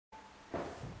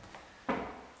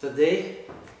Today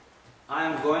I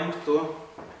am going to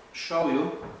show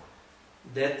you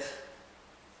that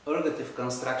ergative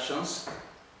constructions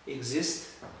exist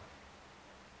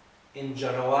in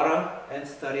Jarawara and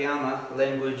Tariana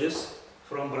languages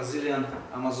from Brazilian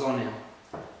Amazonia,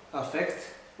 a fact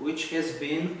which has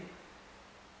been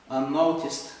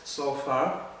unnoticed so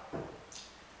far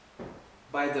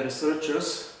by the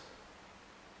researchers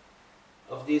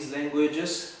of these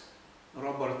languages,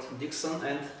 Robert Dixon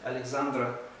and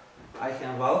Alexandra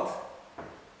Eichenwald.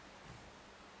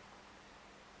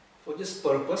 For this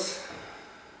purpose,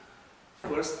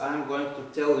 first I am going to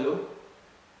tell you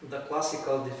the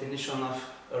classical definition of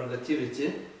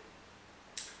ergativity.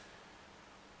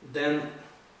 Then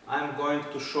I am going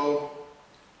to show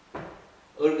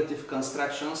ergative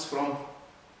constructions from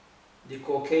the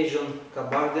Caucasian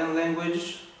Kabardian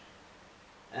language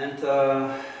and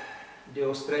the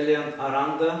Australian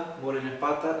Aranda,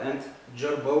 Morinepathha and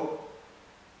Gerbil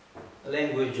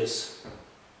languages.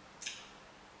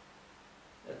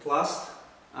 At last,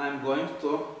 I am going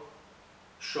to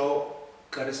show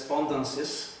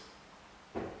correspondences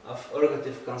of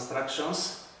ergative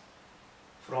constructions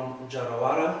from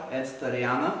Jarawara and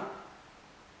Tariana,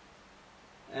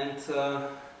 and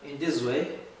in this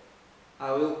way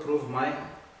I will prove my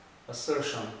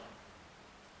assertion.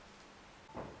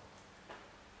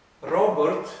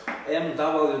 Robert M.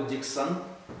 W. Dixon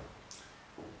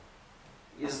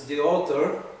is the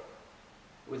author,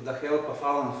 with the help of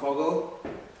Alan Fogel,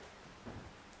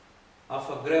 of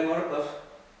a grammar of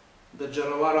the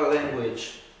Jarawara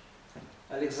language.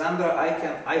 Alexandra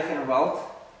Eichenwald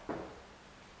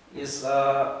is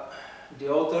the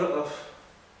author of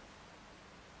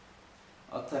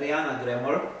a Tariana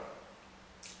grammar,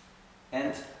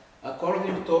 and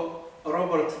according to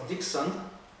Robert Dixon,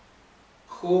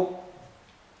 who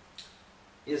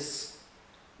is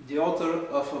the author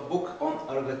of a book on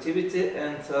ergativity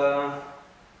and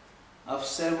of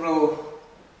several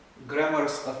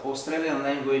grammars of Australian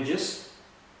languages,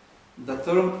 the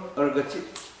term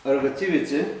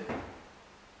ergativity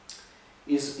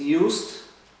is used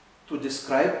to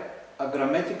describe a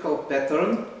grammatical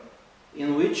pattern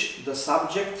in which the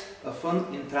subject of an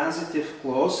intransitive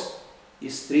clause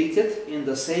is treated in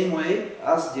the same way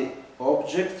as the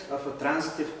object of a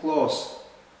transitive clause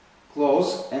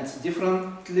and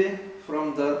differently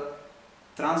from the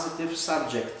transitive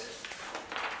subject.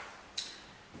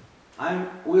 I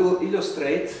will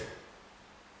illustrate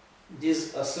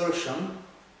this assertion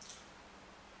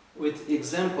with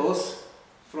examples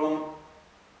from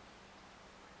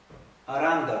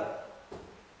Aranda.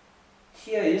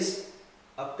 Here is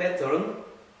a pattern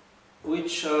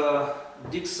which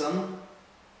Dixon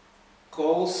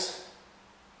calls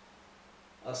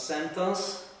a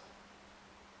sentence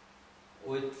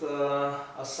with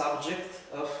a subject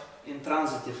of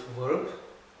intransitive verb.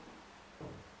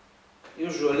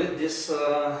 Usually this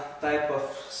type of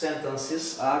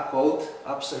sentences are called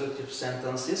absolutive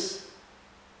sentences,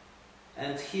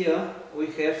 and here we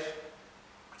have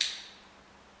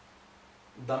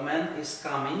 "the man is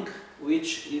coming",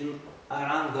 which in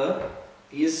Aranda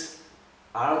is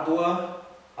 "ardua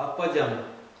apadam",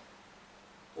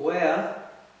 where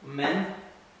man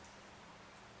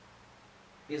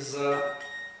is a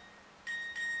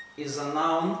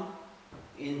noun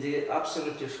in the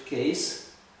absolutive case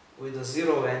with a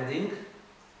zero ending,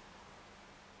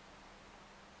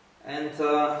 and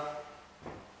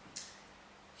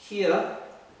here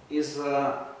is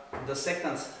the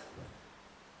second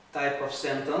type of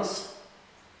sentence.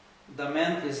 The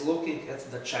man is looking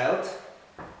at the child.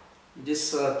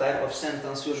 This type of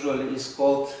sentence usually is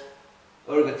called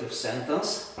ergative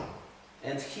sentence,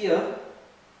 and here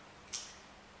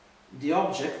the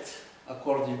object,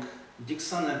 according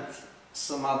Dixon and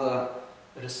some other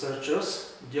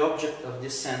researchers, the object of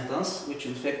this sentence, which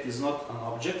in fact is not an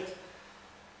object,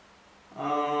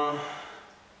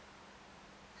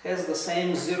 has the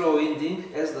same zero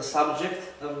ending as the subject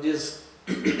of this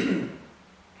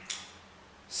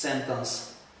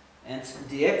sentence, and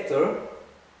the actor,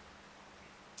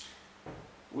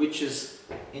 which is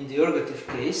in the ergative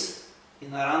case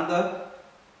in Aranda,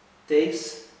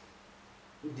 takes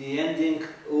the ending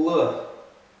l.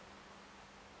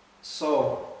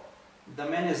 So the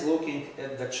man is looking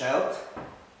at the child,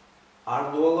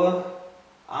 arduola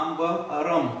amba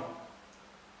aram.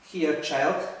 Here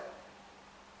child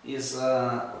is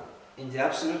in the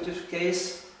absolutive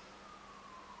case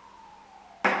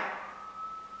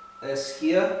as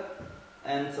here,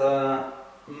 and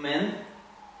man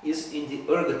is in the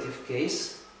ergative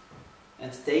case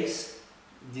and takes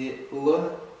the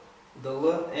l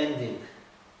ending.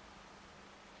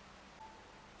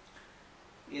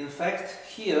 In fact,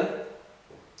 here,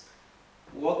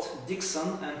 what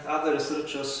Dixon and other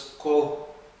researchers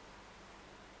call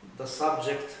the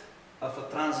subject of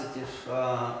a transitive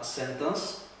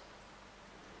sentence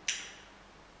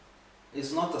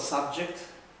is not a subject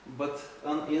but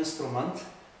an instrument,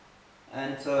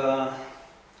 and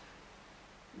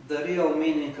the real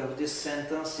meaning of this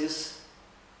sentence is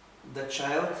the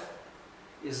child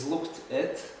is looked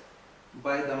at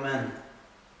by the man.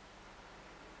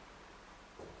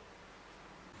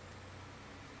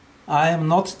 I am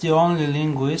not the only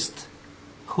linguist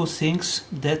who thinks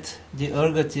that the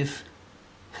ergative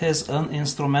has an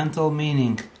instrumental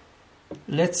meaning.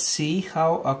 Let's see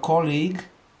how a colleague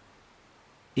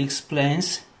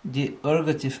explains the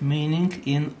ergative meaning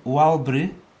in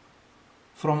Walbury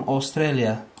from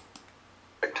Australia.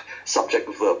 Subject,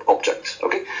 verb, object.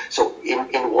 Okay, so in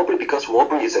Walbury, because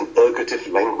Walbury is an ergative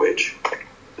language,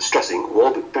 stressing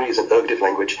Walbury is an ergative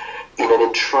language, in an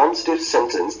intransitive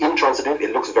sentence, intransitive,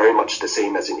 it looks very much the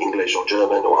same as in English or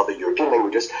German or other European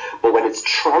languages, but when it's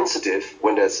transitive,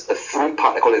 when there's a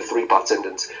three-part, I call it a three-part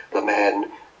sentence, the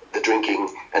man, the drinking,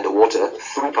 and the water,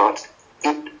 three parts,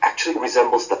 it actually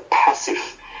resembles the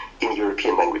passive in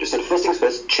European languages. So the first things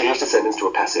first, change the sentence to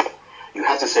a passive. You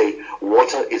have to say,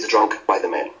 water is drunk by the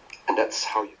man. And that's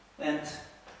how you... And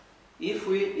if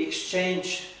we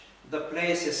exchange the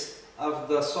places of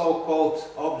the so-called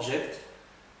object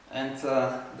and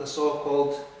the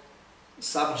so-called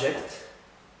subject,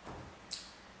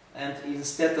 and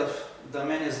instead of the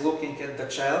man is looking at the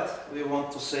child, we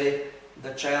want to say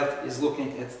the child is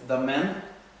looking at the man,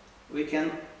 we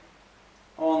can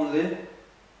only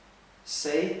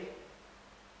say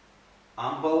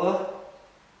ambala,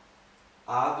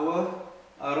 adwa,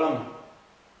 aram.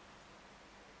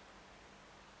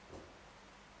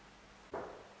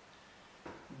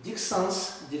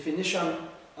 Dixon's definition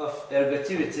of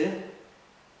ergativity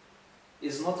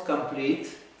is not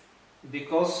complete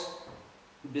because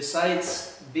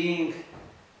besides being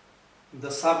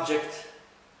the subject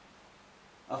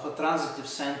of a transitive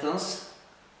sentence,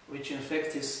 which in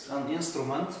fact is an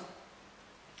instrument,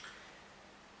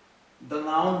 the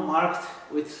noun marked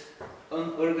with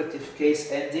an ergative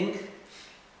case ending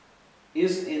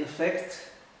is in fact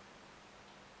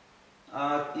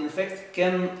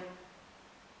can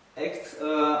act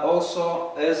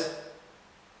also as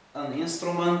an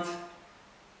instrument,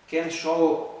 can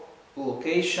show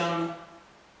location,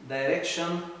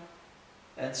 direction,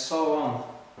 and so on.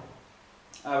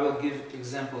 I will give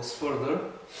examples further.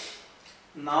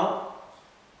 Now,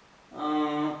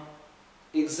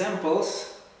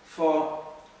 examples for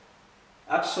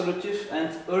absolutive and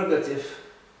ergative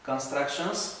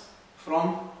constructions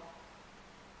from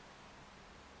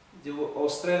the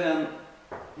Australian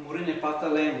Murinipata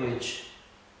language.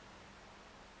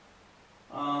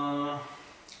 An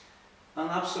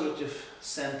absolutive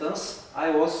sentence, I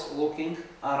was looking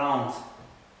around.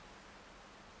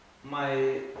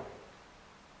 My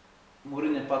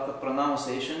Murinipata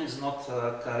pronunciation is not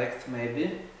correct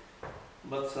maybe,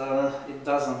 but it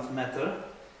doesn't matter.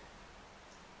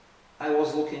 I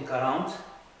was looking around.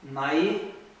 Nai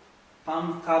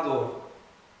pam kado,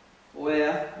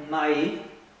 where nai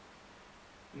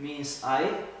means I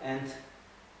and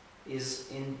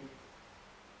is in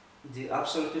the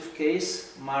absolutive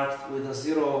case marked with a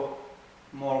zero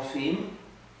morpheme.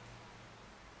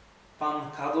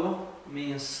 Pan kado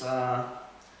means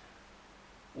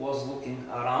was looking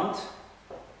around,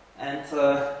 and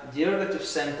the ergative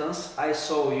sentence I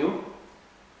saw you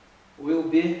will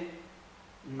be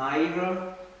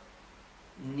naira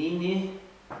nini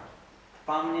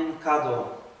pamnin kado,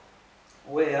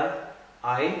 where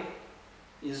I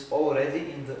is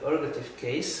already in the ergative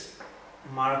case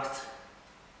marked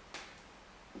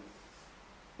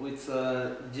with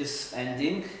this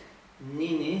ending.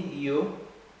 Nini, you,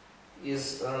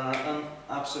 is an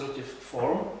absolutive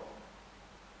form,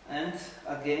 and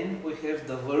again we have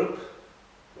the verb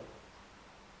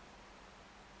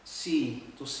see,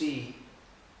 to see.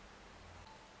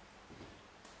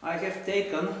 I have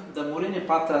taken the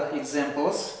Murinipata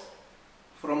examples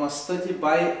from a study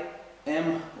by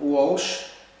M. Walsh,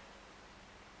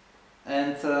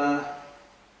 and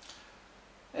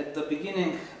at the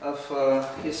beginning of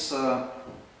his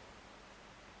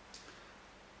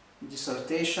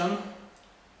dissertation,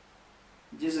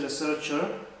 this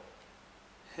researcher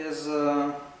has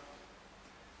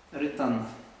written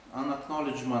an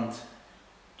acknowledgement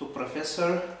to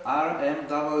Professor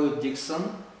R.M.W.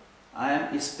 Dixon. I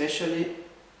am especially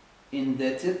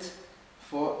indebted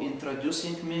for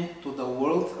introducing me to the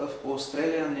world of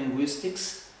Australian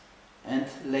linguistics and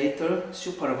later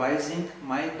supervising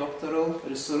my doctoral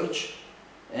research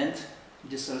and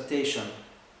dissertation.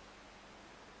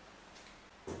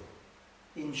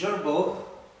 In Gerbil,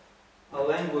 a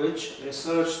language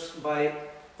researched by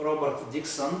Robert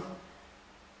Dixon,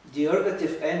 the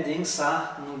ergative endings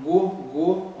are ngu, gu,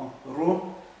 or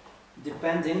ru,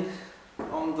 depending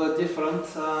on the different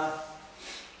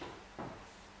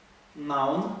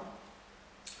noun,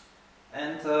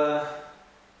 and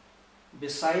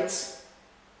besides,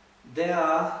 there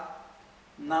are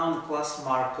noun class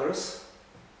markers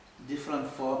different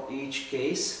for each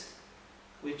case,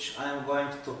 which I am going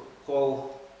to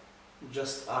call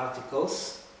just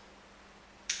articles.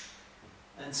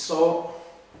 And so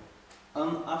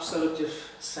an absolutive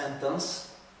sentence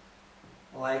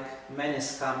like man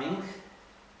is coming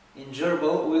in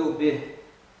Gerbil will be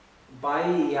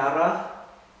Bai Yara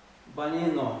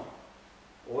Banino,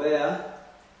 where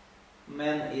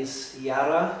man is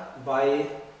Yara by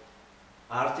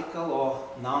article or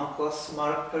noun class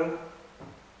marker,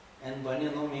 and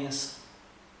Banino means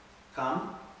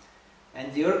come.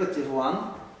 And the ergative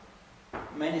one,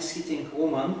 man is hitting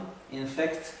woman, in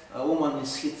fact a woman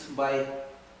is hit by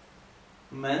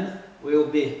man, will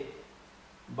be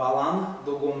Balan,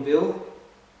 Dugumbil,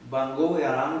 Bangu,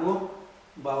 Yarangu,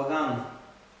 Balgan,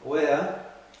 where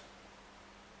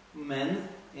men,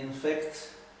 in fact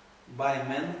by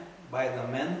men, by the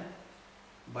man,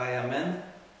 by a man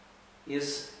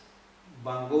is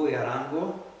Bangu,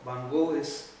 Yarangu. Bangu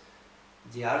is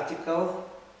the article,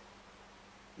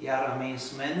 Yara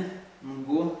means man,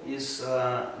 Ngu is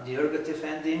the ergative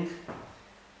ending,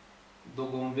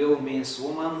 Dugumbil means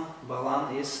woman,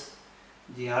 Balan is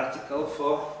the article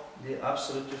for the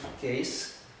absolutive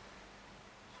case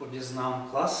for this noun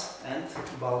class, and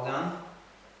Balgan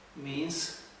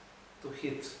means to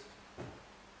hit.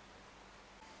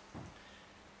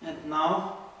 And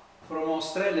now from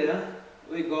Australia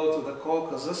we go to the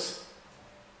Caucasus,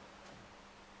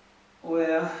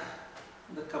 where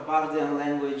the Kabardian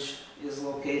language is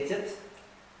located,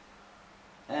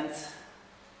 and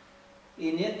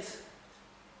in it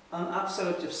an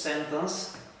absolutive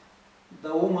sentence,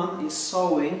 the woman is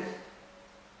sewing,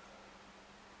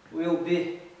 will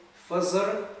be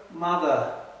Fazar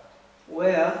mother,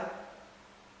 where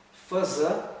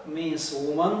Fazar means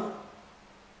woman,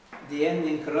 the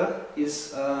ending r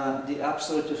is the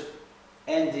absolutive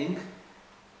ending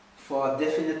for a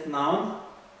definite noun,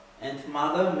 and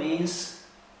mother means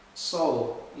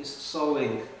sew, is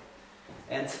sewing.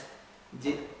 And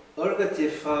the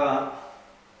ergative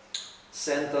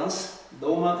sentence, the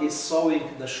woman is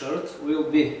sewing the shirt, will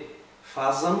be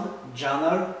Fazan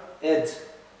Janar Ed,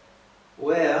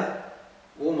 where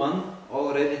woman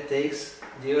already takes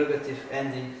the ergative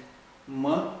ending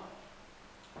m,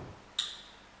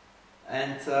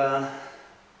 and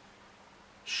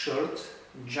shirt,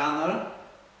 Janar,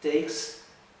 takes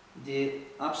the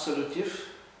absolutive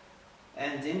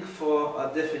ending for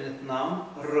a definite noun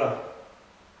r.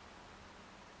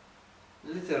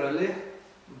 Literally,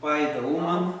 by the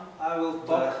woman I will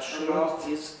talk about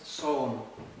is sewn.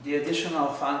 The additional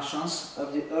functions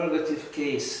of the ergative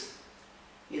case.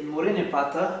 In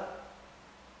Murinipata,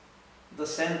 the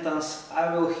sentence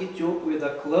I will hit you with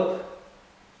a club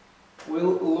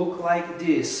will look like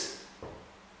this.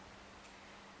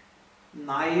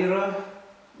 Naira,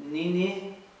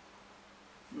 Nini,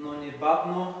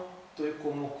 Nonibadno,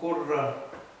 Tuikumukurra,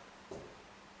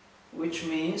 which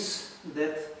means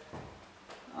that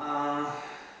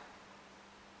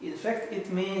in fact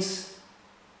it means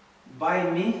by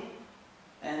me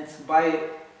and by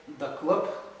the club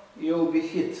you will be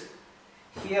hit.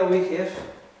 Here we have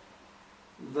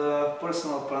the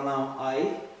personal pronoun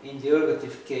I in the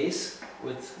ergative case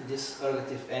with this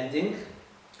ergative ending,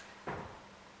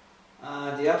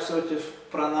 the absolutive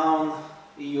pronoun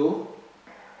you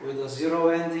with a zero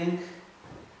ending,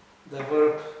 the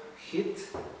verb hit,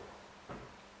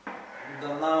 the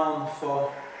noun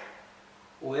for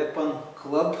weapon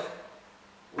club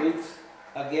with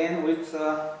again with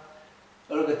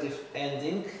ergative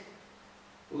ending,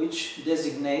 which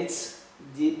designates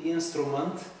the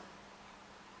instrument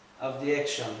of the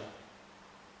action.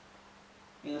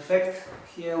 In fact,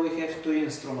 here we have two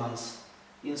instruments.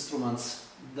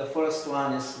 The first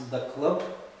one is the club,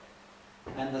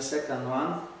 and the second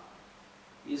one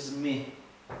is me.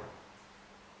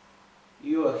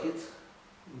 You are hit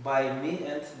by me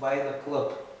and by the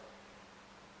club.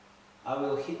 I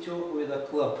will hit you with a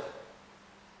club.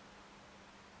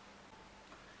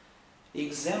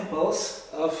 Examples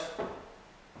of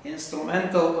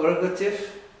instrumental ergative,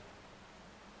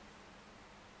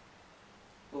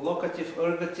 locative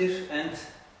ergative and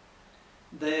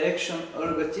direction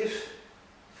ergative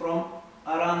from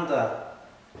Aranda.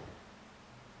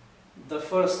 The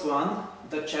first one,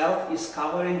 the child is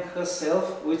covering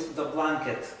herself with the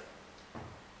blanket.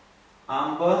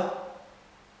 Amba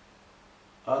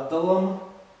adalam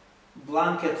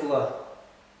blanketla.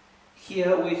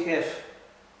 Here we have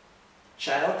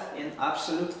child in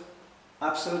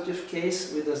absolutive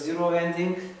case with a zero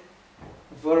ending,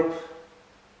 verb,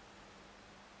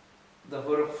 the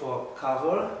verb for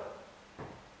cover,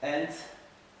 and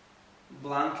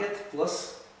blanket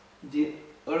plus the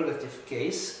ergative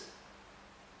case.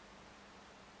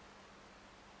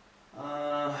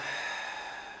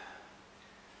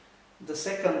 The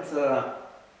second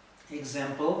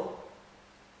example,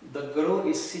 the girl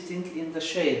is sitting in the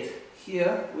shade.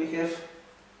 Here we have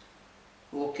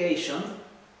location,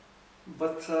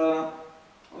 but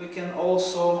we can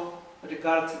also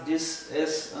regard this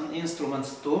as an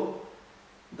instrument too.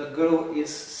 The girl is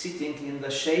sitting in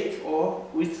the shade or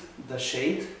with the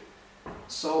shade.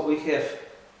 So we have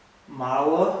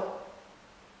Marla,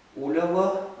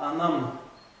 Ulala, Anam.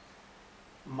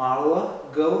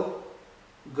 Marla, girl,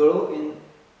 girl in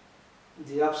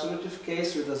the absolutive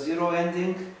case with a zero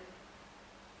ending.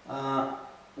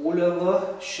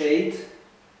 Ulala, shade,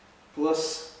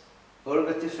 plus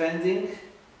ergative ending,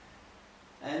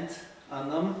 and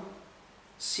Anam,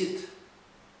 sit.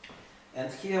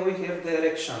 And here we have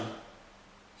direction.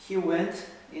 He went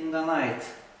in the night.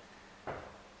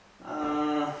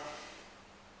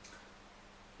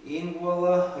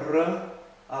 Ingwala r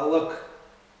alak.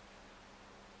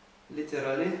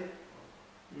 Literally,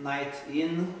 night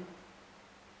in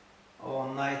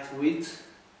or night with,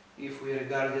 if we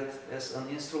regard it as an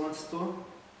instrument too.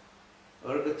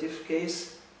 Ergative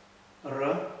case,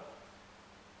 r,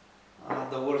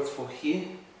 the word for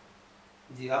he,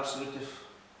 the absolutive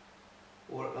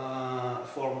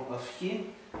form of he,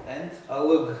 and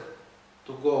alag,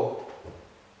 to go.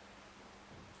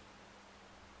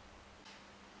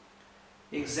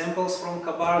 Examples from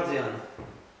Kabardian.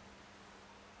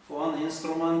 For an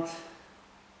instrument,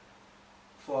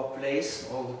 for a place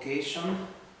or location,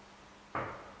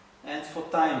 and for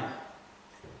time.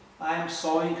 I am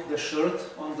sewing the shirt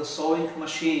on the sewing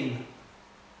machine.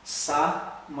 Sa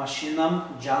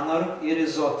machinam janar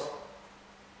irizot.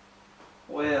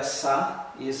 Where sa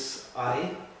is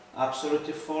I,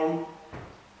 absolutive form,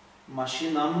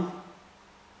 machinam,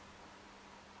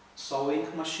 sewing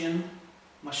machine,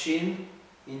 machine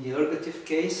in the ergative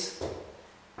case,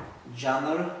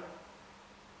 janar,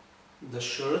 the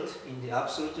shirt in the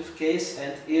absolutive case,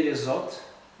 and irizot,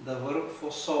 the verb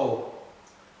for sew.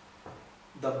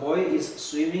 The boy is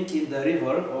swimming in the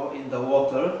river or in the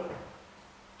water.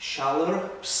 Shalar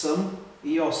psam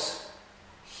ios.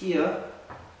 Here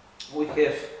we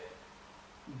have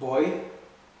boy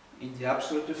in the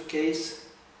absolutive case,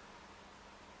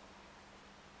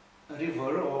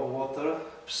 river or water,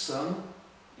 psam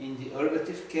in the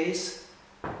ergative case,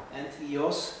 and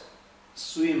ios,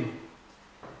 swim.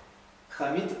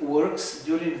 Hamid works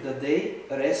during the day,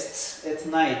 rests at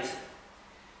night.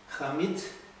 Hamid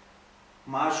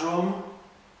majom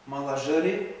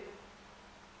malajari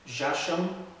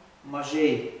jasham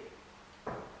majei.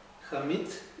 Hamid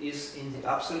is in the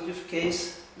absolutive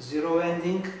case, zero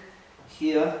ending.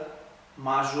 Here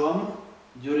majom,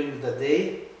 during the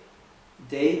day,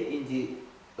 day in the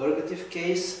ergative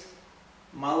case,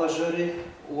 malajari,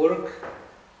 work,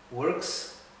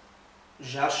 works,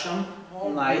 jasham,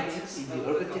 night in the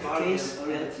ergative case,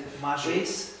 and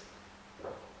majeis,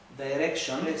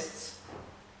 direction.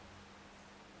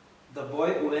 The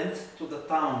boy went to the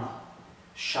town.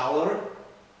 Shalar,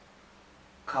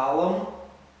 kalam,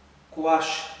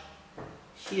 kuash.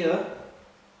 Here,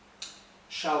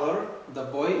 shalar, the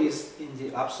boy is in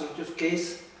the absolutive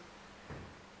case.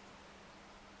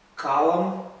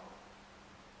 Kalam,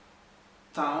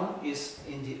 town, is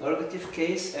in the ergative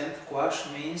case, and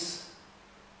kuash means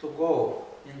to go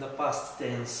in the past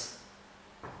tense.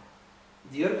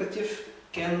 The ergative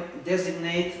can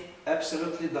designate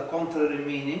absolutely the contrary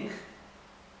meaning,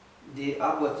 the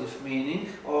ablative meaning,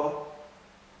 or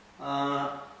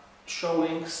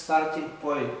showing a starting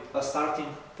point.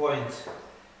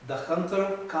 The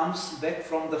hunter comes back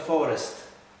from the forest.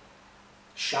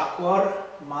 Shakwar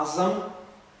mazam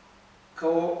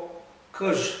ko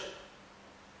kaj.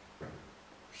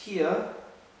 Here,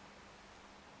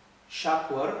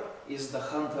 shakwar is the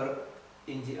hunter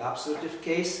in the absolutive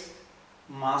case,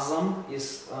 mazam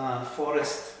is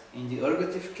forest in the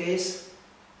ergative case,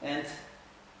 and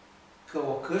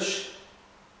kaokush,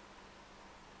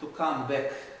 to come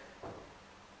back.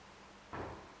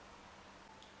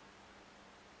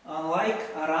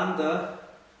 Unlike aranda,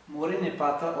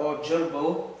 morinipata or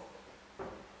gerbil,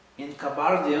 in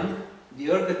Kabardian the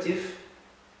ergative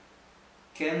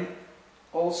can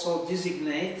also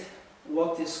designate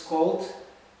what is called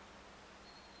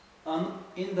an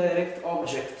indirect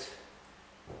object.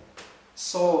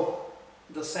 So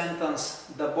the sentence,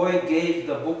 the boy gave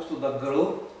the book to the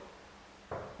girl,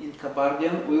 in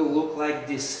Kabardian will look like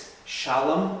this: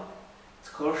 Shalom,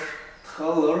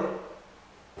 Tchaler,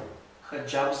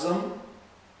 Hajabzam,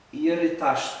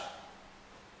 Yeritash,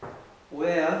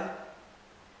 where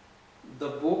the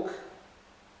book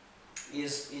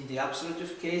is in the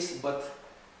absolutive case, but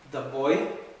the boy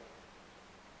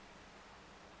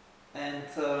and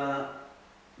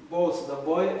both the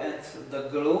boy and the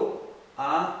girl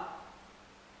are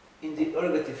in the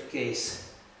ergative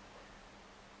case.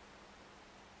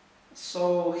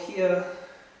 So here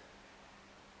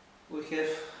we have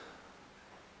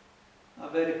a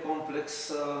very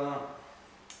complex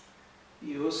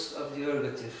use of the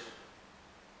ergative.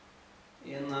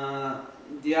 In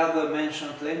the other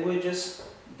mentioned languages,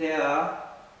 there are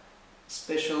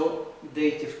special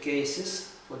dative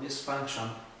cases for this function.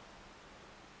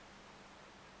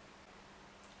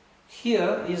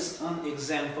 Here is an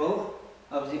example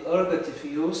of the ergative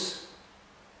use,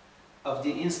 of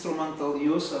the instrumental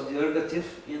use of the ergative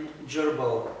in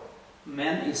gerbil.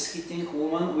 Man is hitting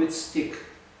woman with stick.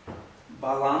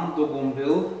 Balan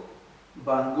dugumbil,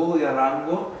 bangul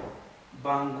yarango,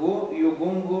 bangu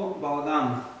yugungu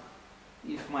balgam,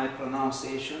 if my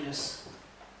pronunciation is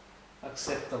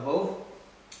acceptable.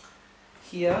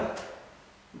 Here,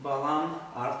 balan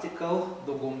article,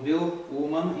 dugumbil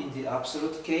woman in the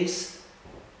absolute case,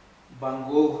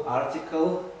 bangul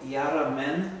article, yara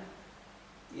man,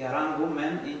 yarangu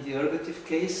man in the ergative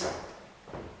case,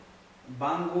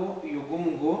 bangu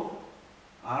yugungu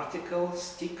article,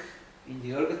 stick in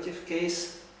the ergative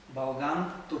case,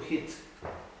 balgan to hit.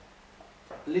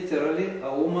 Literally,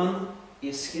 a woman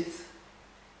is hit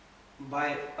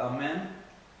by a man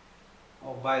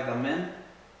or by the man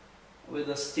with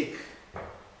a stick.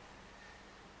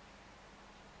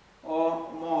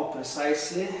 Or more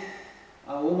precisely,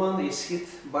 a woman is hit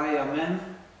by a man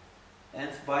and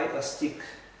by a stick.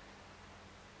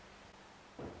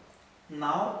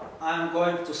 Now I am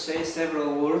going to say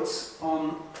several words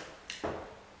on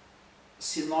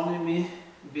synonymy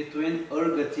between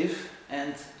ergative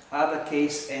and other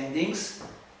case endings,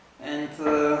 and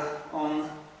on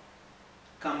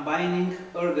combining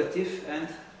ergative and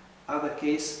other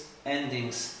case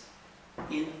endings.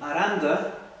 In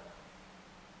Aranda,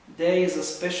 there is a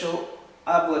special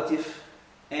ablative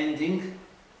ending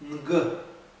ng.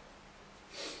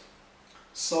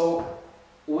 So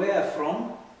where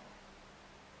from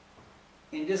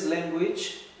in this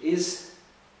language is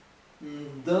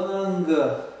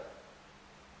ndng.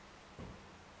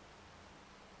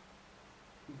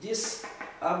 This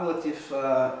ablative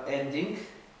ending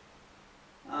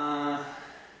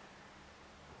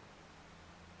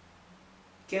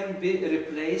can be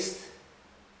replaced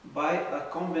by a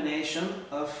combination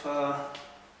of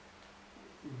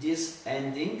this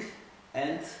ending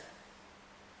and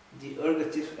the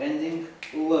ergative ending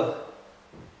l.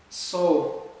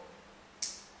 So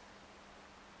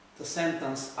the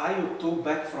sentence "Are you two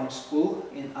back from school?"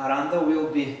 in Aranda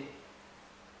will be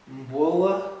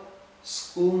Mbola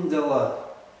skundela.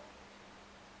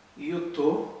 You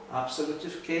two,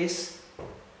 absolutive case,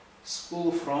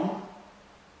 school from,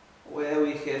 where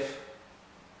we have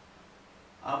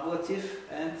ablative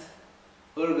and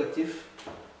ergative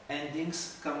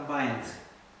endings combined.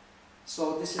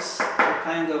 So this is a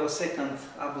kind of a second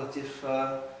ablative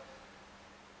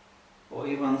or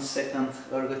even second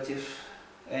ergative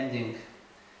ending.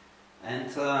 And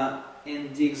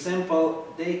in the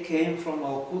example, they came from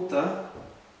Alcuta,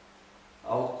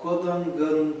 Alcodan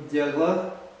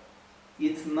Gandela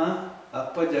Itna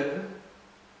Apadeg.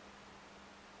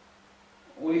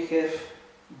 We have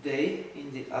they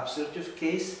in the absolutive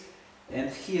case, and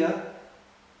here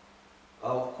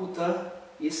Alcuta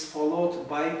is followed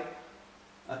by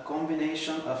a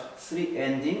combination of three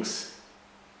endings: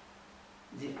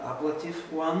 the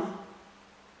ablative one,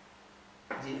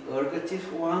 the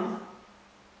ergative one,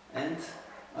 and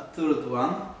a third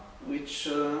one, which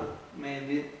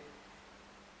maybe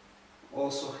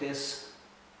also has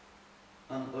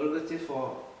an ergative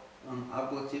or an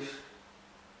ablative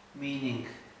meaning.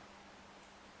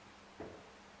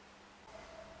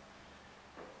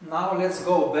 Now let's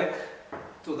go back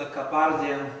to the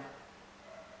Kabardian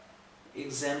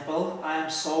example. I am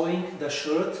sewing the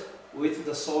shirt with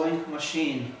the sewing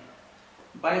machine.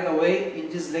 By the way, in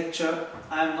this lecture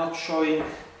I am not showing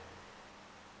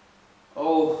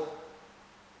all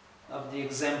of the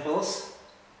examples.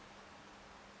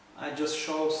 I just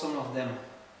show some of them.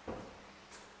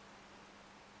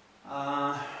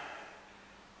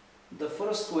 The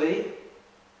first way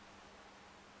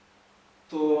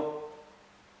to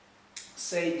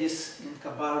say this in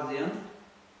Kabardian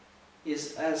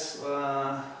is as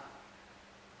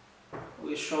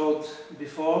we showed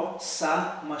before,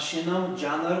 sa mașină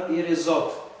janr I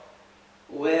rezot,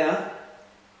 where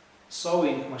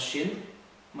sewing machine,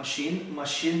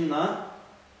 mașină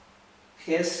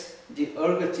has the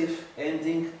ergative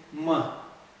ending m.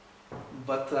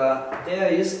 But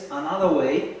there is another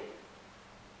way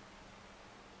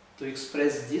to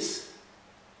express this,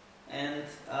 and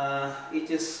it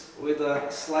is with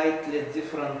a slightly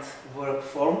different verb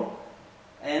form,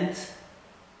 and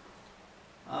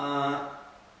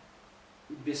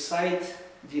beside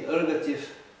the ergative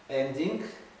ending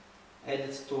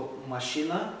added to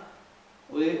mașină,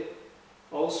 we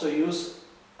also use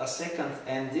a second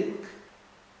ending,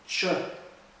 ch,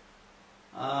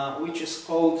 which is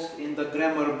called in the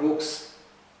grammar books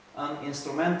an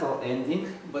instrumental ending,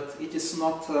 but it is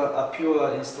not a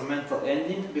pure instrumental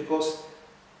ending because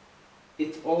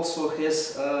it also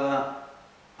has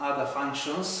other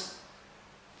functions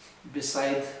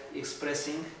beside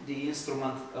expressing the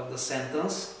instrument of the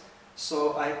sentence.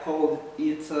 So I call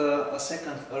it a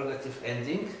second ergative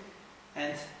ending,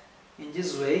 and in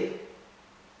this way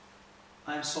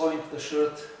I'm sewing the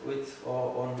shirt with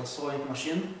or on the sewing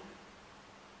machine.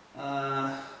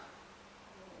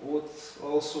 Would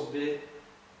also be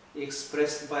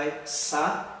expressed by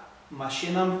sa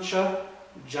mașinăm ce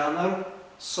janr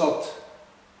sot.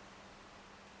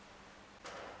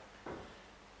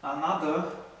 Another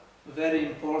very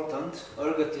important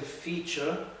ergative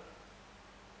feature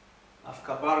of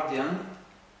Kabardian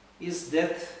is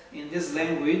that in this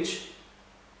language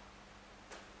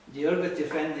the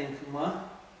ergative ending m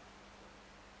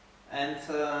and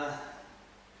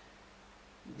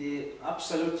the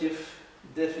absolutive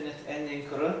definite ending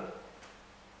r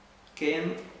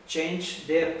can change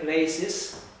their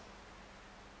places,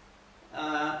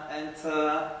 and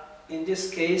in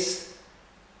this case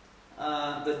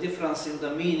the difference in the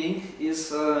meaning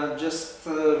is just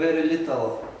very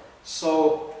little.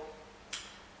 So,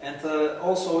 and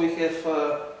also we have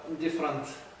different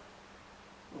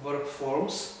verb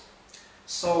forms.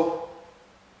 So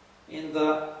in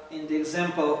the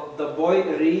example, the boy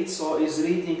reads or is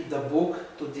reading the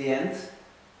book to the end.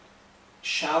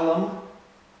 Shalom,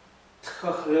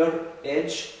 tchahler,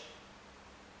 edge.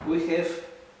 We have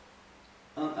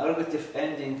an ergative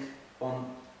ending on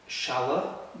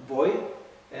shala, boy,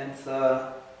 and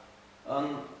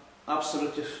an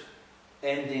absolutive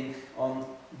ending on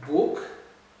book.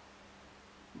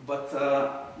 But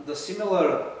the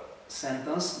similar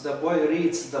sentence, the boy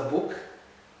reads the book,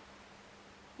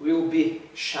 will be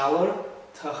shalar,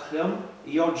 tachlem,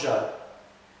 yodja.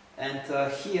 And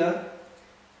here,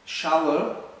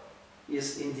 shalar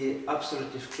is in the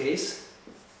absolutive case.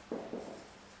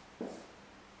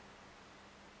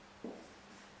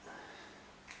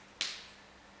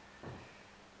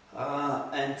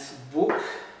 And book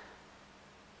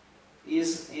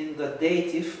is in the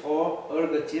dative or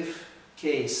ergative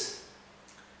case.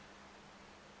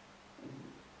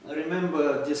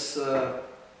 Remember this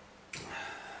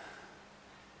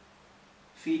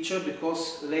feature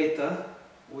because later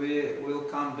we will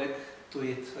come back to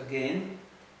it again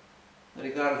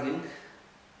regarding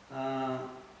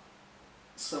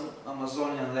some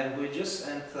Amazonian languages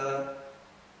and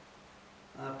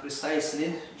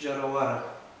precisely Jarawara.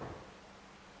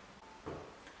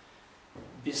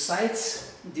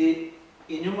 Besides the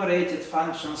enumerated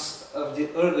functions of the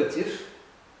ergative,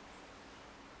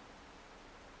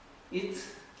 it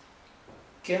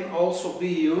can also be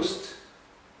used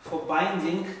for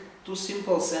binding two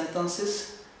simple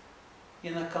sentences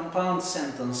in a compound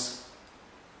sentence,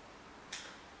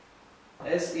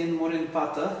 as in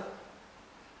Murinpata,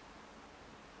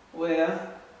 where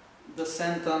the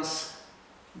sentence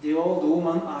 "the old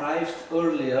woman arrived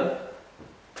earlier,"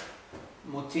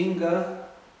 Mutinga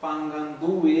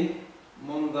Pangandui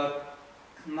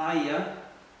Mundaknaya,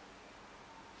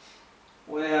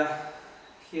 where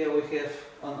here we have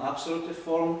an absolutive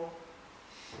form,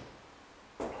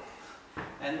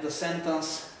 and the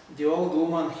sentence "the old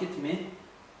woman hit me,"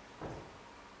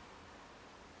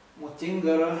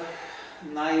 Mutingar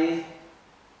Nai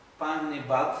Pangni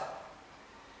Bat.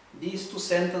 These two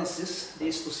sentences,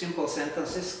 these two simple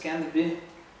sentences can be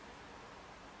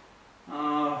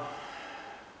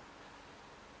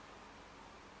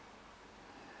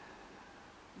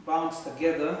bound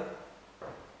together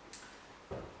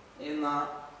in a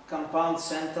compound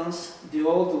sentence: "the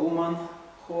old woman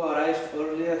who arrived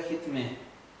earlier hit me."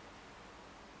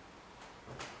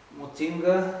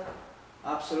 Mutinga,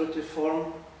 absolutive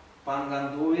form,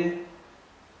 Pangandui,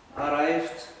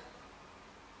 arrived,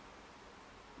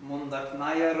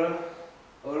 mundaknayar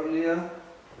earlier,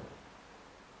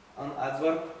 an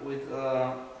adverb with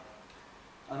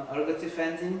an ergative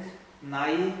ending,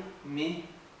 nai, me.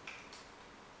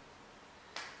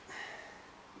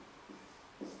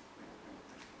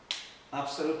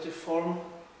 Absolutive form,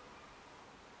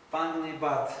 pangni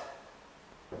bad,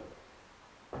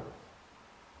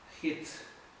 hit.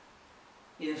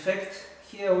 In fact,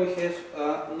 here we have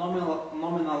a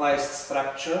nominalized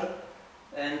structure,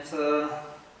 and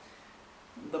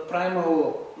the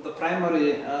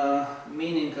primary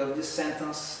meaning of this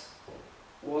sentence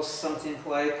was something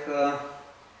like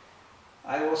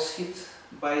I was hit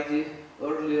by the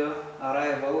earlier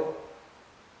arrival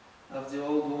of the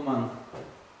old woman.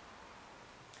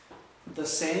 The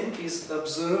same is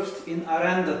observed in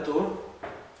Arendatu,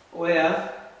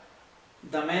 where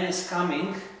the man is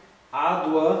coming,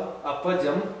 adua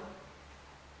apadyam,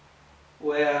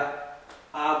 where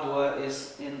adua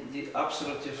is in the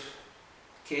absolutive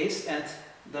case, and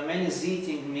the man is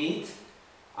eating meat,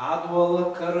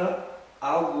 adua kara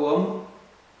alguam,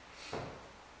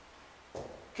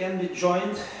 can be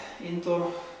joined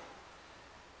into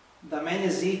the man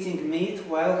is eating meat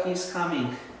while he is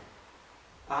coming.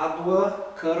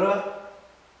 Adua kara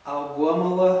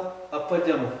alguamala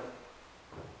apadyam.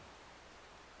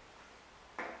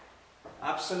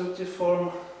 Absolutive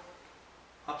form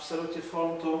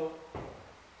to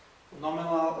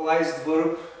nominalized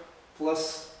verb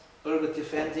plus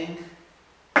ergative ending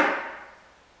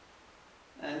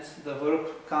and the verb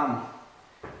come.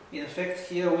 In fact,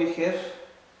 here we have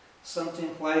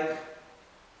something like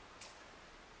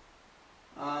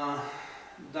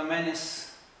the man is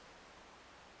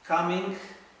coming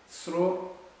through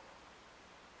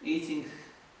eating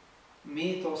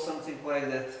meat or something like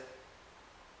that.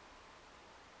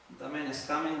 The man is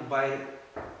coming by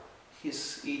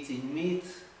his eating meat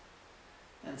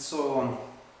and so on.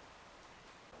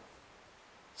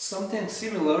 Something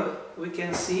similar we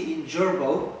can see in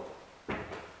gerbil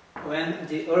when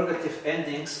the ergative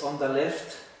endings on the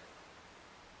left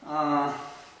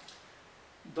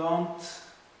don't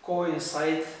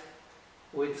coincide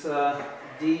with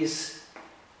these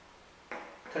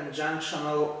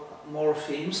conjunctional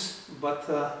morphemes, but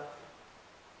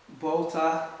both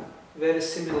are very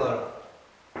similar,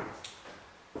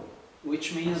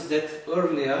 which means that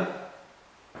earlier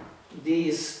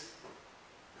these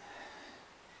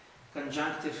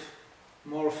conjunctive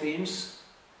morphemes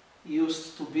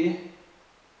used to be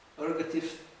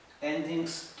ergative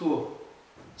endings too.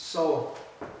 So,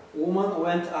 woman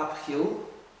went uphill,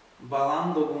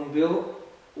 balando gumbil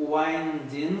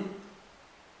windin,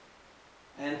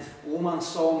 and woman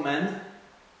saw man,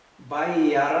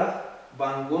 baiyara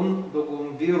bangun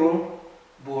dogumbiru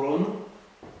burun,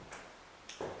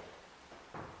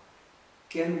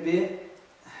 can be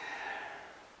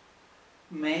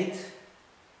made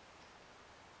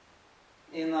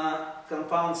in a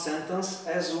compound sentence.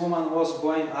 As woman was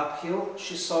going uphill,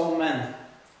 she saw man.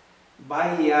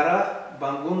 Baiyara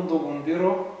bangun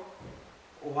dogumbiru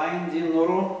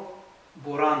windinuru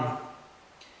buran.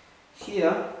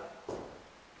 Here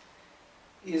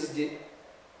is the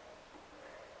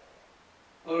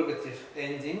ergative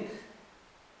ending,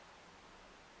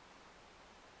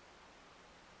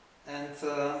 and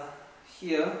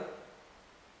here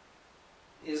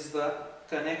is the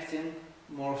connecting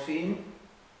morpheme,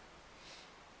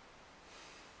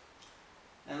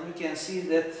 and we can see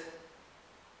that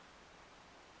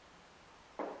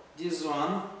this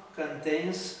one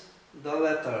contains the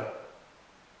letter.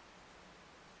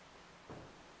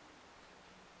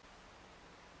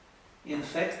 In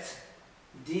fact,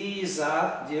 these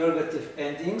are the ergative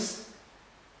endings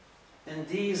and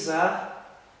these are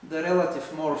the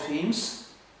relative morphemes,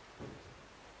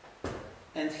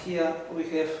 and here we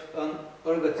have an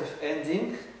ergative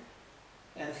ending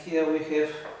and here we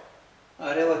have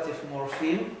a relative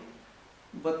morpheme,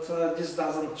 but this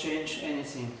doesn't change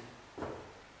anything.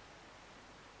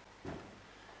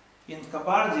 In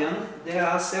Kabardian there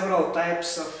are several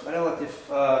types of relative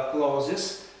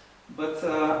clauses, but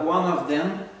one of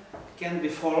them can be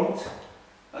formed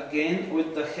again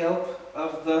with the help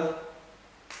of the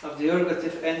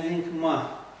ergative ending ma.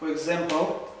 For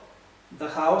example, the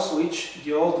house which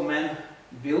the old man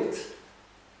built,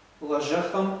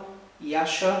 lajaham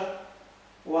yasha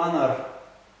wanar.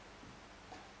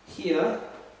 Here,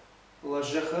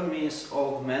 lajaha means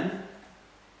old man,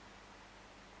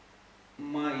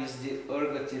 ma is the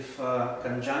ergative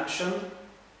conjunction,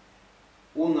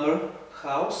 unar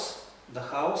house, the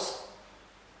house,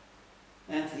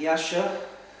 and yasha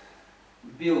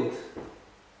build.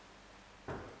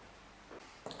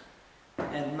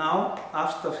 And And now,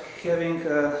 after having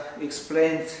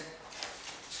explained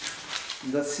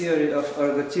the theory of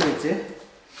ergativity,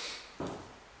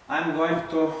 I'm going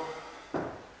to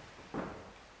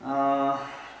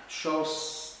show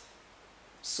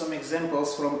some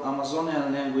examples from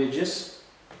Amazonian languages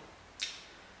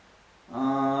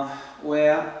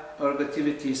where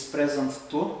ergativity is present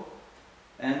too,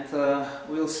 and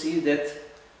we'll see that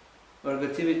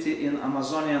ergativity in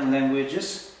Amazonian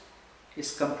languages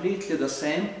is completely the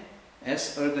same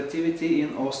as ergativity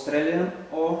in Australian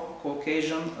or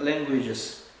Caucasian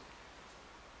languages.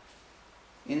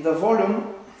 In the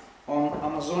volume on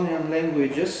Amazonian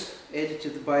languages,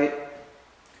 edited by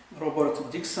Robert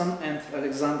Dixon and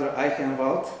Alexander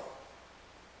Eichenwald,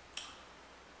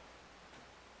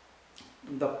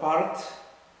 the part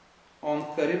on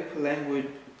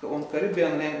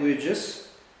Caribbean languages,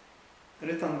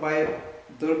 written by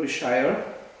Derbyshire,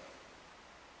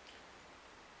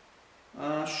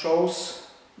 shows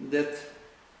that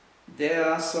there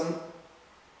are some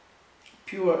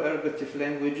pure ergative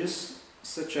languages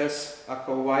such as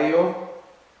Akawayo,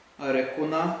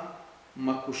 Arekuna,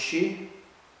 Makushi,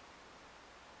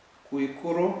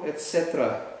 Kuikuru,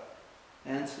 etc.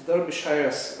 And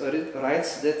Derbyshire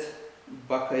writes that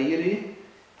Bakairi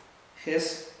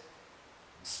has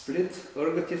split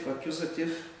ergative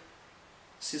accusative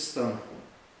system.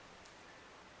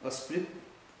 A split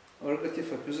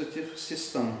ergative accusative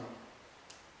system.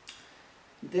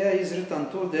 There is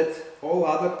written too that all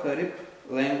other Carib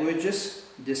languages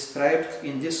described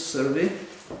in this survey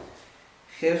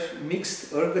have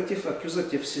mixed ergative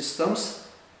accusative systems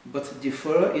but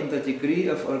differ in the degree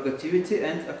of ergativity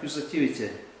and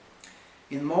accusativity.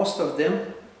 In most of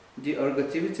them, the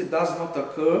ergativity does not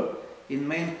occur in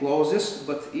main clauses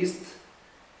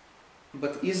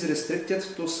but is restricted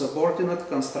to subordinate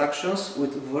constructions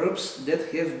with verbs that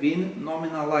have been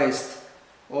nominalized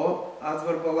or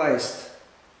adverbalized.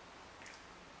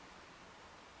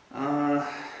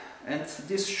 And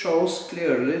this shows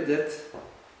clearly that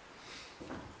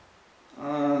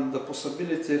the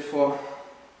possibility for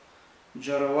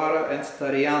Jarawara and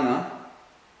Tariana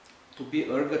to be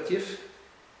ergative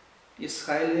is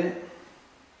highly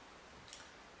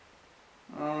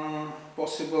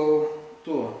possible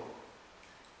too,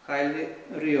 highly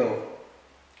real,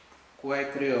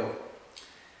 quite real.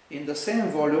 In the same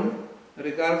volume,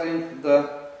 regarding the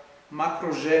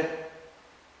Macro-G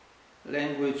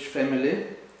language family,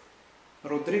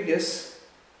 Rodriguez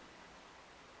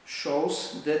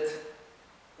shows that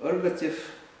ergative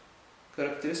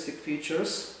characteristic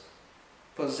features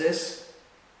possess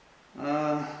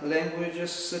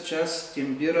languages such as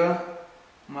Timbira,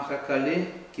 Mahakali,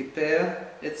 Kipea,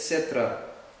 etc.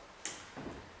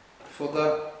 For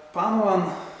the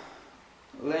Panoan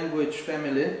language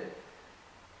family,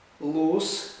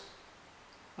 Lewis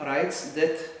writes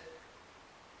that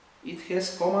it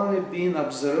has commonly been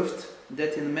observed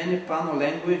that in many Pano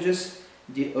languages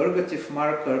the ergative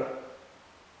marker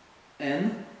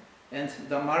N and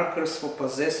the markers for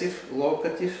possessive,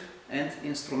 locative and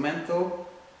instrumental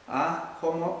are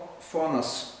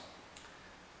homophonous,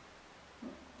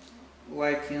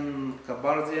 like in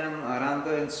Kabardian,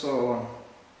 Aranda and so on.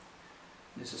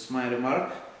 This is my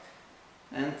remark.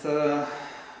 And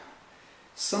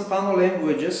some Pano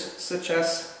languages, such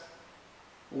as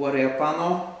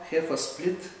Wareapano, have a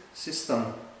split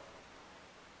system.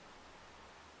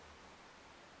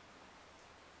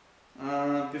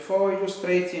 Before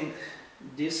illustrating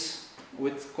this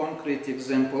with concrete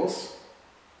examples,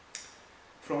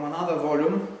 from another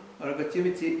volume,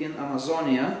 Ergativity in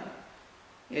Amazonia,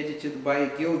 edited by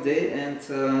Gilday and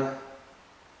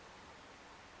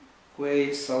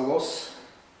Quay Salos,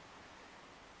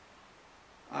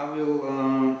 I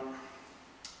will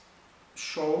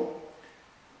show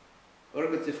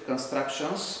ergative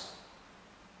constructions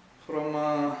from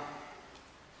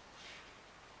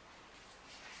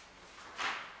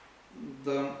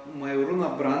the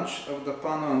Mauruna branch of the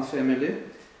Panoan family,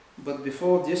 but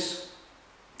before this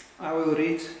I will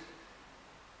read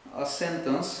a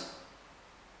sentence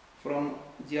from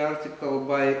the article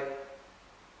by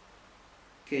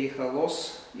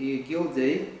Keihalos E.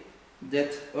 Gilday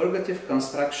that ergative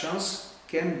constructions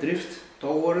can drift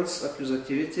towards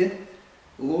accusativity,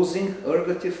 losing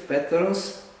ergative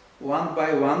patterns one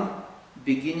by one,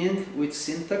 beginning with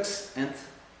syntax and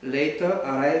later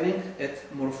arriving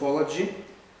at morphology,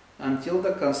 until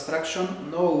the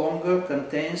construction no longer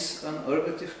contains an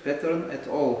ergative pattern at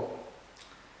all.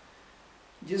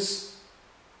 This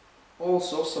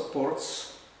also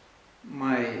supports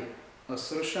my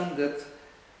assertion that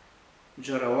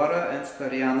Jarawara and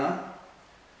Tariana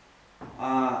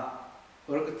are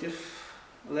ergative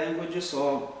languages,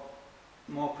 or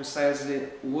more precisely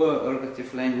were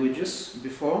ergative languages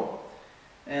before,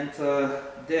 and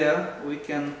there we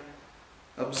can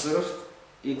observe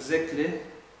exactly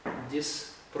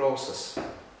this process.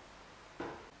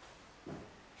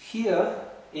 Here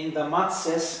in the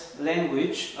Matses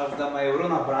language of the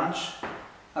Majoruna branch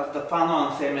of the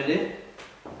Panoan family,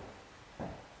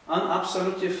 an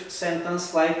absolutive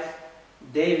sentence like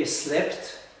Devi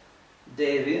slept,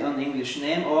 Devi an English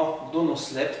name, or Dunu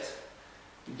slept,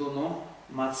 Dunu,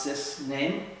 Matses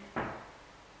name,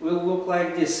 will look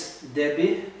like this: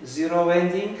 Debi, zero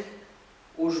ending,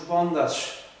 ush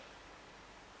bondash,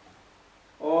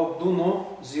 or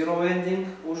Dunu, zero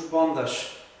ending, ush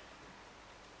bondash.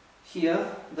 Here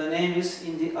the name is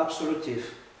in the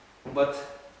absolutive, but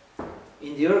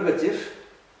in the ergative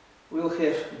we'll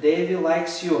have Devi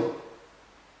likes you,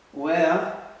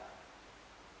 where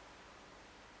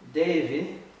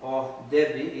Devi or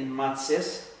Debi in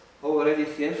Matses already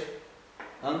have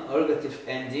an ergative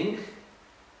ending.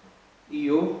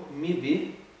 You,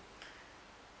 mibi,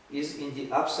 is in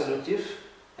the absolutive,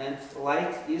 and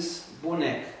like is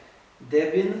bunek.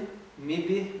 Debin,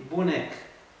 mibi, bunek.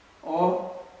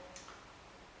 Or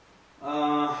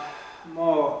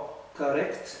more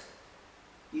correct,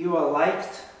 you are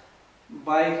liked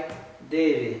by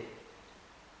Devi.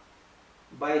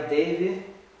 By Devi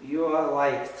you are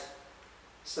liked.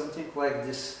 Something like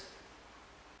this.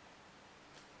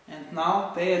 And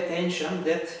now pay attention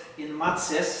that in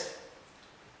Matses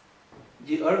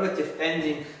the ergative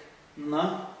ending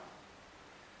n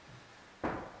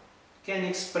can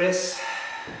express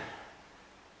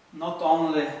not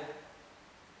only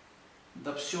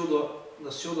the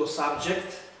pseudo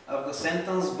subject of the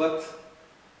sentence, but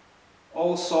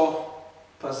also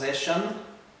possession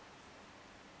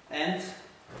and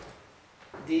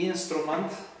the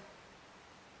instrument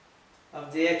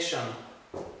of the action.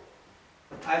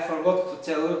 I forgot to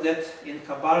tell you that in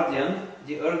Kabardian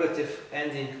the ergative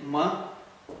ending m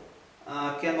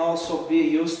can also be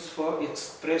used for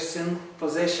expressing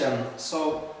possession.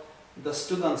 So the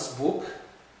student's book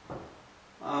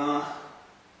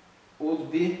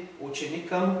would be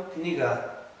Ученикам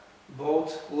книга,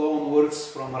 both loan words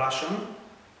from Russian.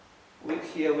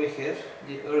 Here we have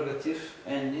the ergative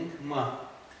ending m.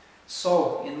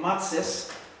 So in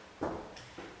Matses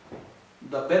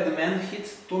the bad man hit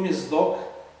Tumi's dog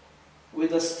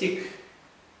with a stick.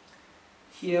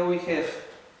 Here we have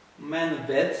man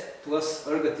bad plus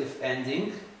ergative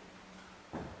ending.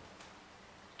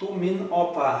 Tumin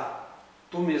opa,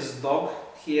 Tumi's dog.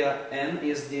 Here n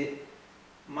is the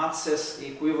Matses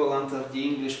equivalent of the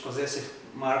English possessive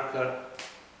marker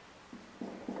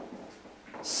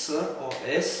s or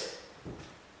s.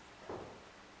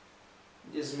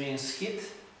 This means hit,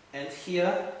 and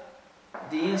here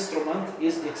the instrument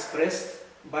is expressed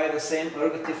by the same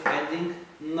ergative ending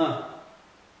n,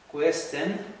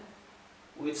 question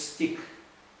with stick.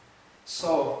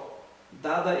 So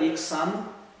dada iksan,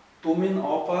 tumin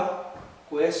opa,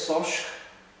 soshk,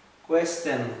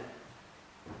 question.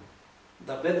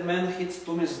 The bad man hit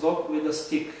Tumi's dog with a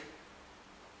stick.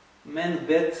 Man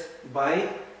bad by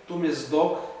Tumi's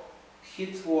dog,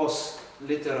 hit was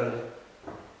literally.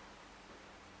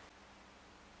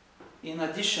 In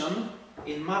addition,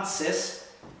 in Matses,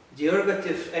 the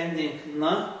ergative ending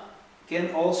n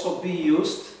can also be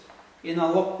used in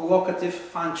a locative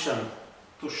function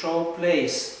to show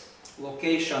place,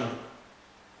 location.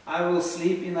 I will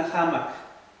sleep in a hammock.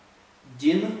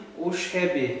 Din ush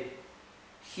hebi.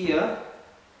 Here,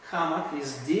 hammock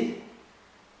is d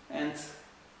and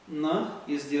n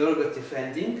is the ergative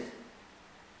ending.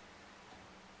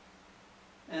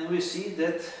 And we see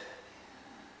that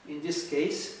in this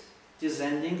case this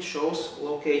ending shows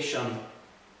location.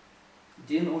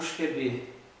 Din ush hebi,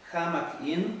 hammock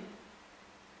in,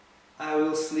 I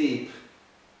will sleep.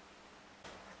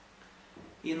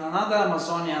 In another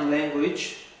Amazonian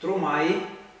language, Trumai,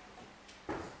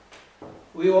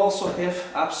 we also have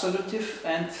absolutive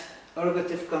and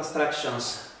ergative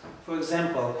constructions. For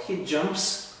example, he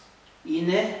jumps,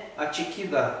 ine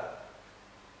achikida.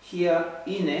 Here,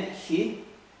 ine, he,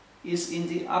 is in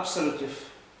the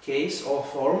absolutive case or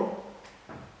form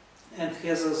and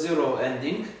has a zero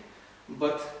ending.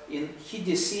 But in he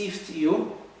deceived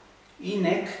you,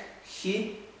 inek,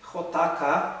 he,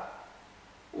 hotaka,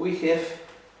 we have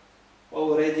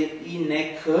already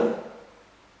inek,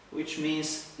 which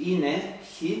means ine,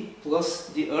 he, plus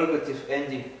the ergative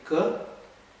ending k.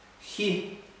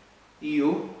 He,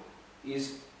 you,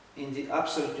 is in the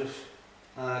absolutive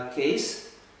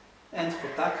case, and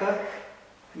hotaka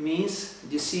means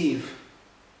deceive.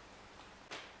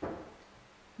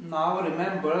 Now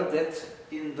remember that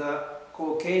in the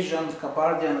Caucasian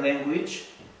Kabardian language,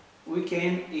 we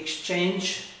can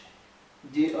exchange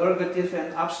the ergative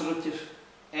and absolutive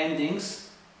endings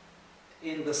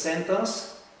in the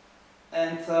sentence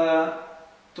and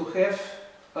to have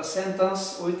a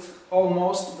sentence with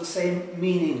almost the same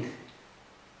meaning.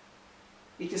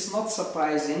 It is not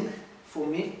surprising for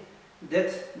me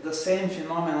that the same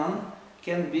phenomenon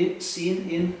can be seen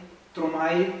in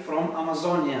Trumai from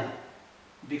Amazonia,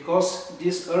 because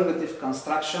this ergative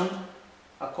construction,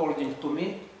 according to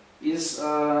me, is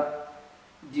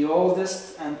the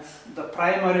oldest and the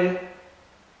primary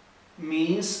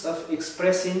means of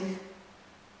expressing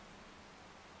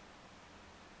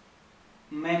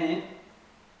many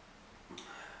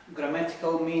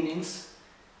grammatical meanings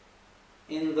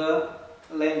in the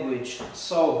language.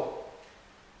 So,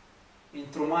 in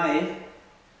Trumai,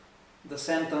 the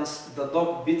sentence "the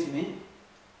dog bit me,"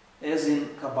 as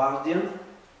in Kabardian,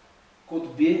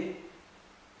 could be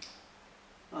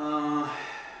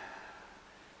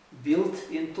built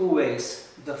in two ways.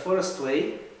 The first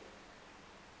way,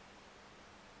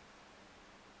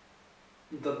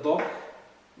 the dog,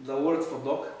 the word for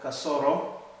dog,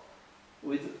 kasoro,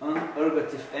 with an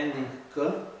ergative ending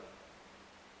k,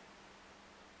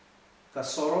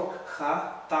 kasorok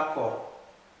ha tako,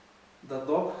 the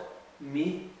dog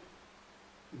me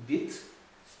bit,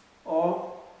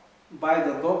 or by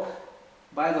the dog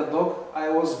I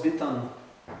was bitten.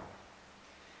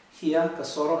 Here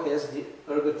kasoro has the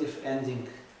ergative ending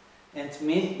and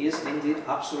me is in the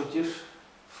absolutive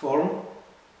form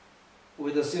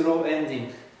with a zero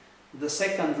ending. The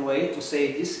second way to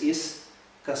say this is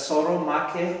kasoro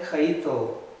make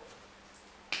haito.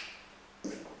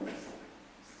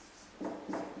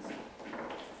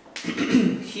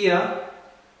 Here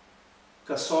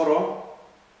kasoro,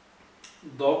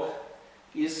 dog,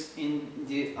 is in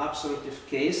the absolutive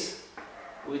case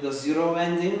with a zero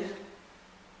ending,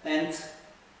 and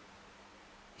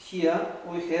here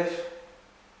we have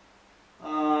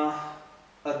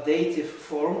a dative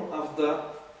form of the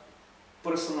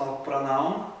personal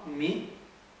pronoun me.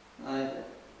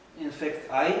 In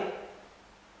fact, I.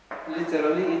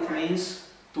 Literally it means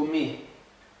to me.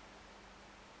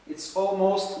 It's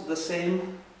almost the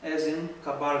same as in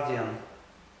Kabardian.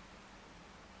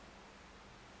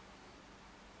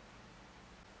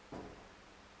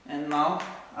 And now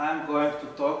I'm going to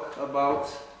talk about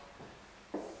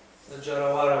the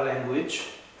Jarawara language,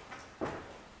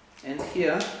 and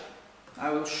here I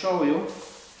will show you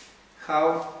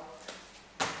how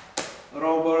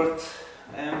Robert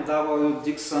M.W.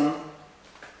 Dixon,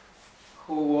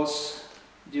 who was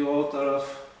the author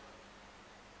of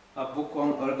a book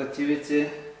on ergativity,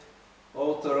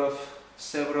 author of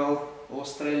several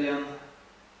Australian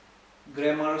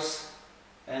grammars,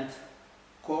 and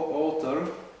co-author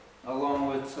along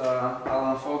with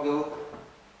Alan Fogel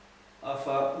of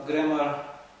a grammar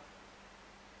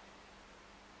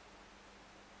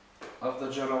of the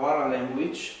Jarawara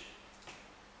language,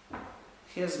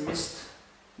 has missed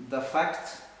the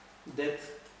fact that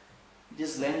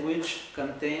this language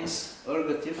contains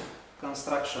ergative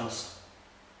constructions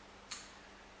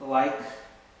like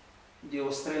the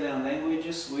Australian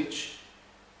languages which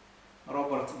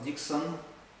Robert Dixon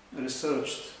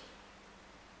researched.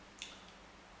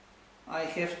 I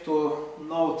have to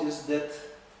notice that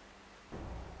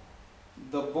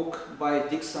the book by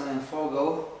Dixon and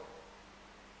Fogel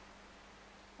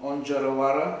on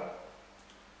Jarawara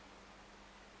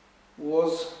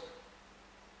was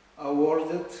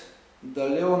awarded the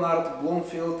Leonard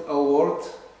Bloomfield Award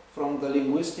from the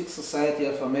Linguistic Society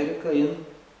of America in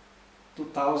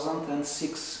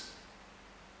 2006.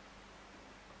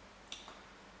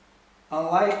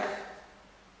 Unlike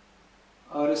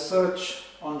a research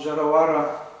on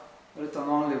Jarawara written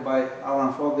only by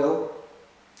Alan Fogel,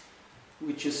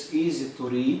 which is easy to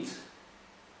read,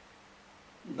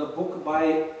 the book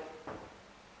by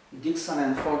Dixon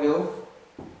and Fogel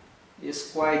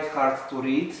is quite hard to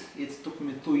read. It took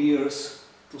me 2 years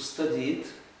to study it,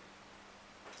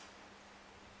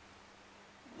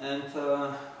 and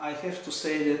I have to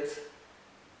say that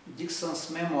Dixon's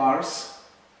memoirs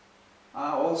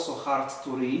are also hard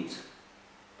to read,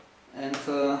 and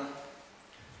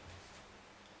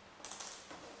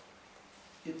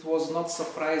it was not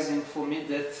surprising for me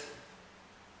that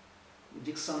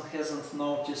Dixon hasn't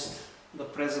noticed the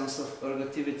presence of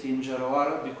ergativity in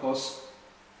Jarawara, because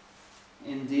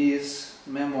in these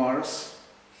memoirs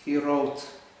he wrote,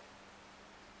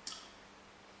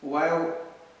 while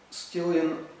still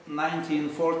in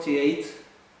 1948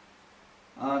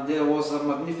 there was a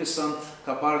magnificent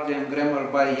Kabardian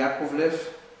grammar by Yakovlev,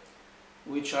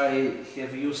 which I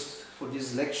have used for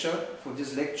this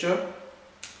lecture.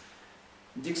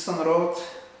 Dixon wrote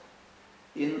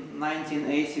in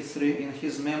 1983 in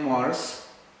his memoirs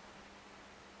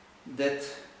that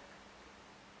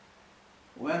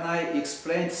when I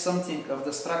explained something of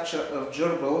the structure of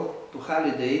gerbil to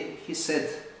Halliday, he said,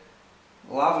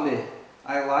 "Lovely,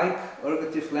 I like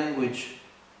ergative language."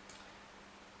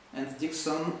 And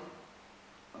Dixon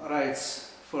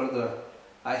writes further,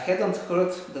 "I hadn't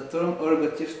heard the term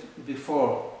ergative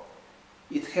before.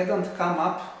 It hadn't come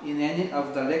up in any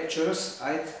of the lectures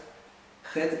I'd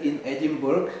had in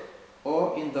Edinburgh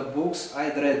or in the books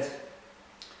I'd read."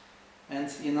 And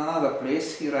in another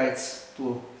place he writes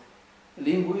to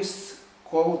linguists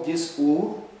call this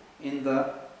OOL in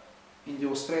the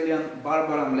Australian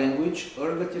Barbaram language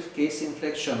ergative case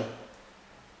inflection.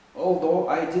 Although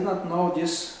I did not know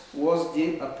this was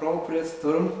the appropriate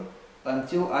term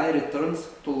until I returned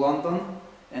to London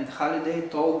and Halliday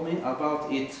told me about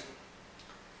it.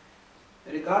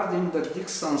 Regarding the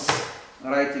Dixon's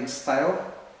writing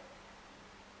style,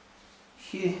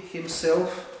 he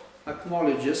himself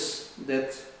acknowledges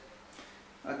that,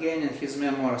 again in his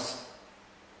memoirs,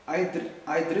 I'd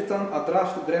written a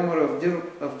draft grammar of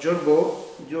gerbil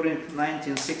during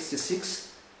 1966,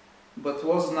 but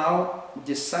was now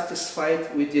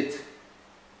dissatisfied with it.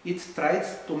 It tried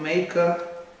to make a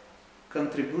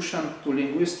contribution to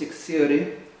linguistic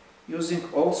theory using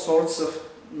all sorts of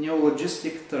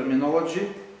neologistic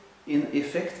terminology, in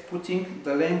effect putting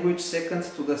the language second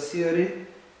to the theory,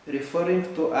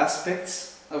 referring to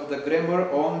aspects of the grammar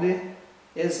only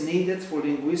as needed for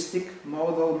linguistic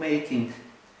model making.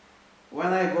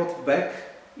 When I got back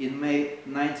in May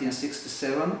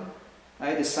 1967,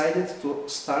 I decided to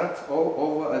start all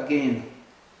over again.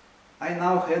 I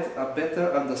now had a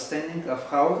better understanding of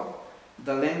how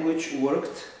the language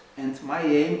worked, and my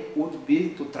aim would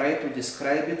be to try to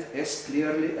describe it as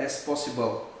clearly as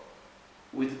possible,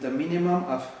 with the minimum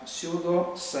of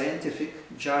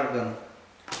pseudo-scientific jargon.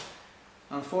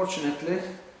 Unfortunately,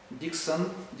 Dixon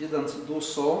didn't do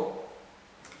so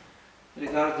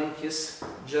regarding his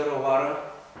Jarawara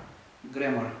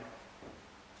grammar.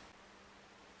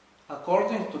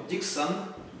 According to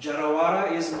Dixon,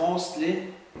 Jarawara is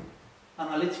mostly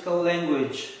analytical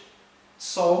language.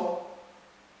 So,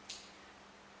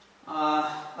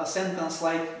 a sentence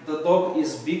like "the dog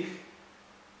is big"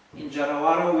 in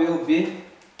Jarawara will be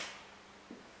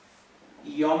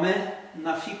 "Iome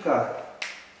nafika."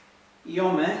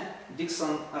 Iome,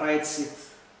 Dixon writes it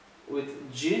with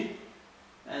G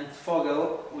and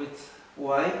Fogel with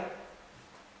Y.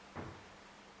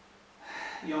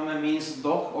 Iome means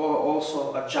dog or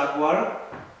also a jaguar,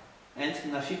 and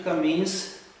nafika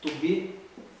means to be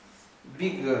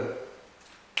bigger.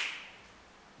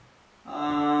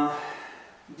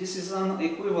 This is an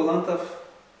equivalent of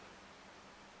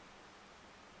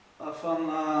an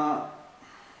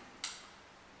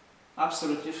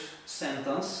absolutive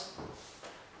sentence,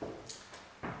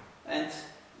 and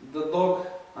the dog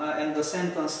and the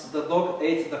sentence "the dog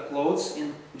ate the clothes"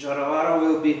 in Jarawara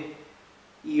will be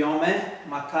 "Iome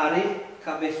makari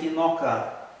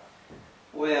kabehinoka,"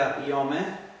 where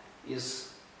Iome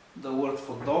is the word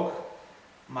for dog,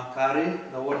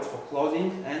 makari the word for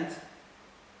clothing, and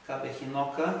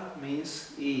kabehinoka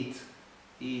means eat,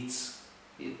 eats,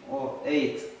 or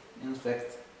ate, in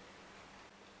fact.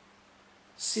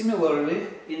 Similarly,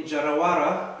 in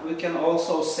Jarawara, we can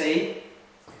also say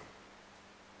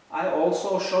 "I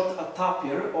also shot a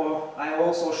tapir," or "I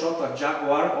also shot a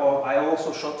jaguar," or "I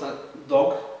also shot a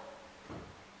dog."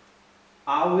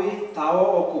 Awi tao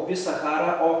o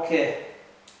kubisahara oke.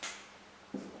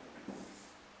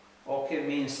 Oke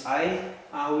means I,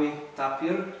 awi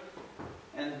tapir,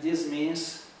 and this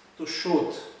means to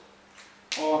shoot.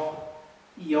 Or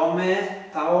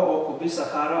Iome tao o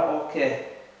kubisahara oke.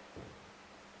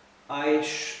 I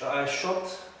shot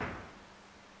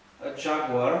a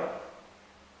jaguar,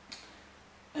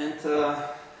 and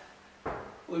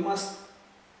we must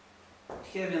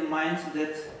have in mind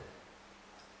that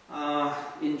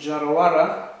in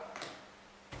Jarawara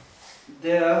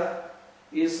there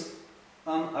is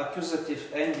an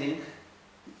accusative ending,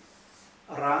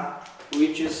 ra,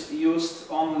 which is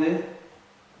used only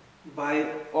by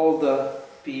older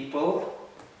people,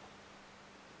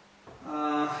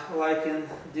 like in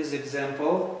this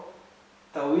example,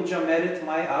 Tawija married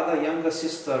my other younger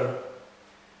sister,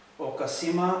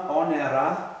 Okasima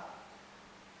onera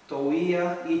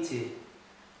Tawija iti.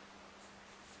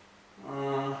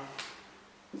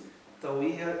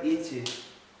 Tawija iti.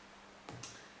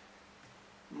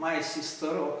 My sister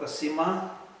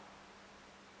Okasima,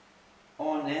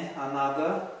 one,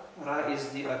 another, ra is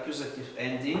the accusative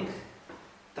ending,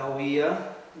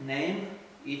 Tawija, name,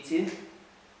 iti,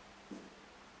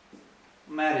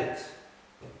 married.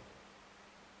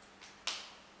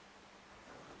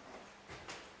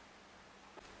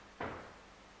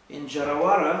 In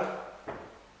Jarawara,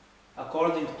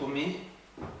 according to me,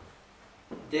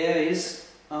 there is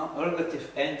an ergative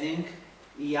ending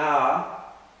ya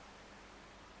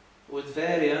with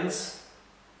variants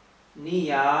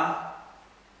niya,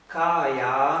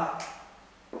 kaya,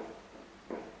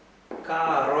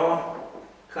 karo,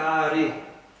 kari,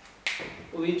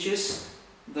 which is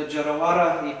the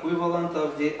Jarawara equivalent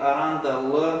of the Aranda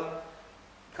L,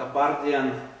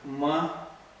 Kabardian M,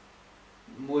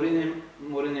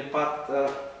 Murinipat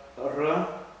R,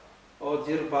 or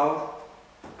Dirbal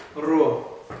R.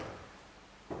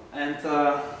 And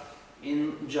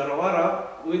in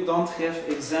Jarawara we don't have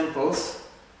examples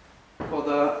for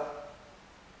the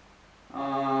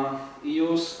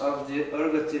use of the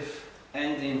ergative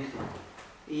ending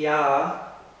ya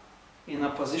in a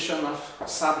position of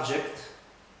subject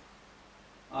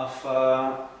of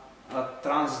a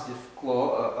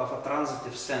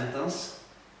transitive sentence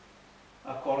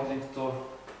according to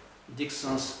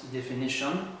Dixon's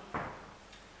definition,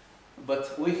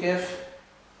 but we have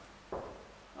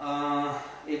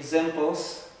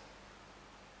examples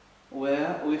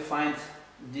where we find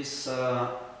this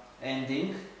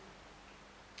ending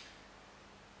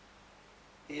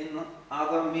in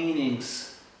other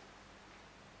meanings,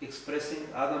 expressing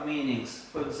other meanings.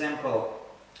 For example,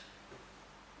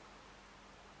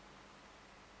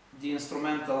 the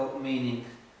instrumental meaning: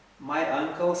 my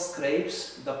uncle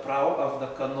scrapes the prow of the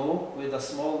canoe with a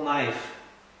small knife.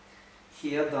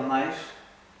 Here the knife,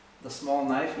 the small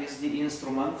knife, is the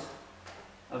instrument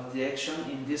of the action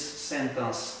in this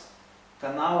sentence.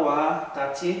 Kanawa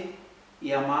tati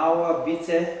yamawa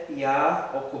bite ya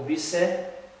okubise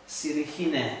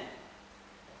sirihine.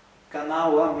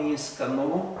 Kanawa means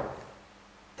canoe,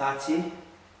 tati,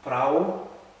 prow,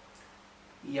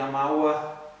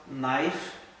 yamawa,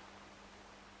 knife,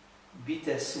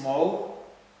 bite, small,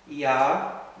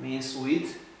 ya means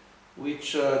with,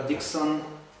 which Dixon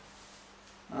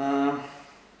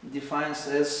defines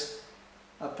as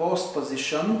a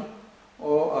postposition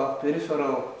or a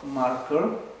peripheral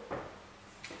marker.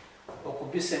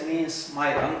 Okubise means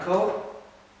my uncle,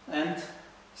 and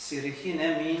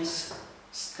sirihine means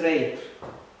scrape.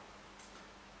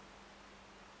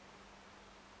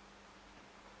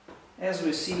 As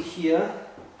we see here,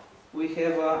 we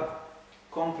have a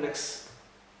complex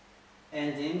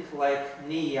ending like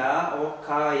niya or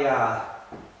kaya.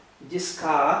 This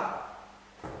ka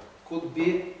could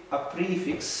be a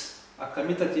prefix, a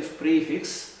commutative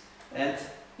prefix, and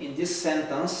in this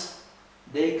sentence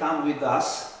they come with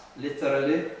us,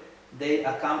 literally they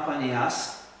accompany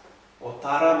us.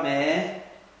 Otara me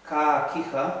ka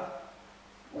kiha,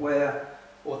 where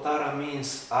otara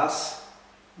means us,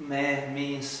 me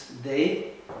means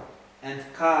they, and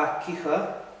ka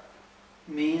kiha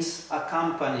means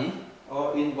accompany,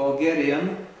 or in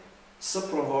Bulgarian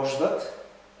suprovojdat,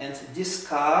 and this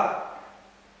ka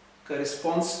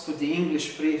corresponds to the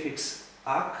English prefix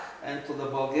ak and to the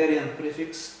Bulgarian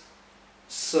prefix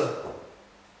s.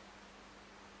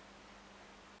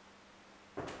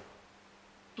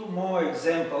 Two more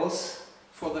examples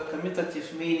for the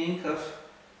commutative meaning of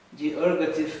the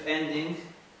ergative ending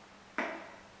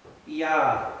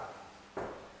ya.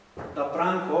 The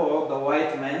Branco, or the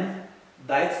white man,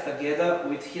 died together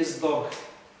with his dog.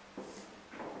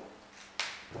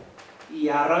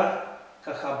 Yara,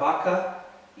 kahabaka,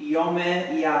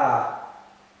 yome ya.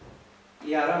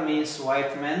 Yara means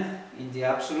white man in the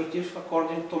absolutive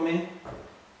according to me.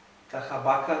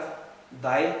 Kahabaka,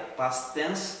 die, past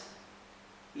tense.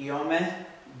 Yome,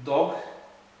 dog.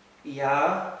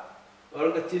 Ya,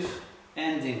 ergative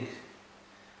ending.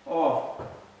 Oh,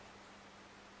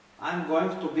 I'm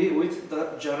going to be with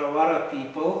the Jarawara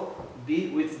people, be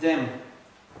with them.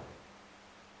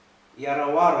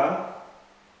 Jarawara,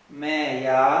 me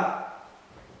ya,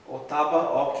 otaba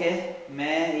oke,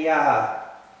 me ya.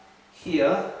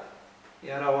 Here,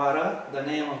 Jarawara, the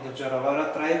name of the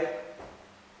Jarawara tribe,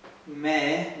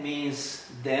 me means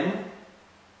them,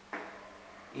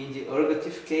 in the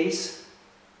ergative case,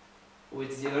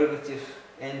 with the ergative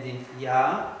ending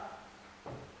ya,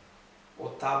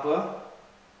 otaba,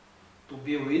 to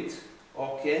be with,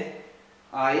 okay,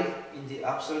 I in the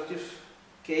absolutive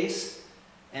case,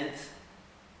 and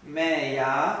me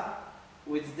ya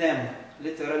with them,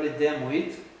 literally them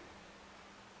with.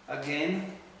 Again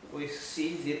we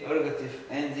see the ergative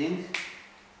ending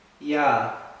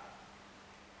ya.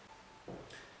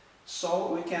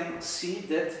 So we can see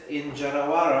that in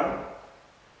Jarawara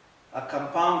a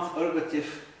compound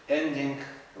ergative ending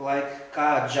like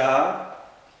ka ja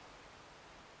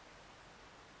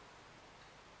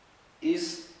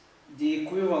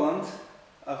equivalent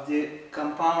of the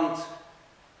compound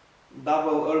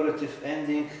double ergative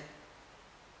ending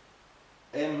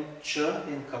mch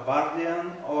in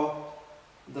Kabardian, or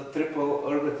the triple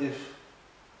ergative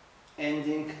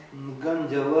ending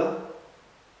ngandela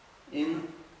in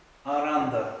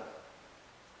Aranda.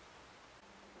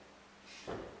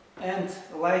 And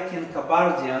like in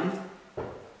Kabardian,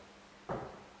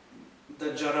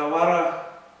 the Jarawara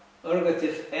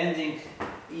ergative ending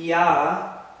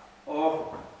ya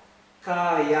or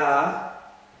kaya,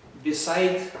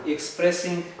 beside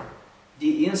expressing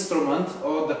the instrument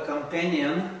or the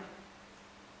companion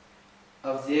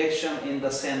of the action in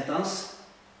the sentence,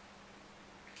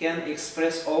 can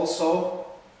express also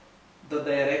the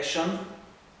direction,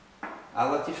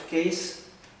 ablative case,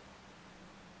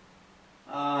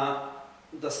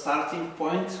 the starting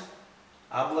point,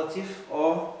 ablative,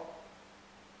 or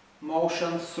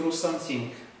motion through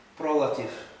something,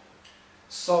 prolative.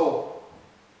 So,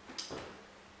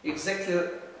 exactly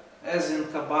as in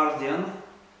Kabardian,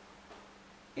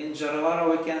 in Jarawara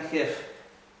we can have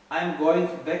I'm going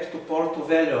back to Porto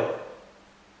Velho.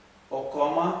 O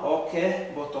coma,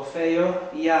 ok,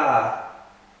 botofeio, ya.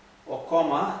 O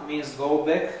coma means go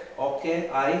back, ok,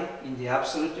 I in the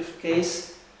absolutive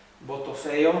case,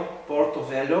 botofeio, Porto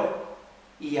Velho,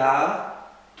 ya,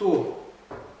 tu.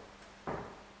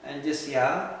 And this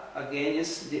ya again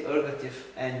is the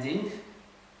ergative ending.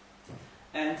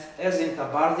 And as in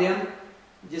Kabardian,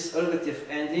 this ergative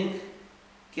ending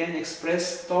can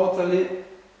express totally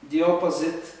the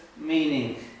opposite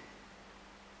meaning.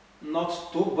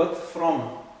 Not to, but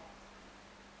from.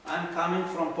 I'm coming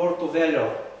from Porto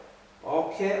Velho.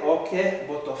 Ok, ok,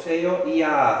 botofeio,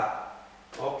 ya.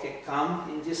 Ok, come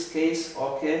in this case,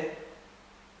 ok.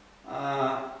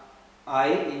 I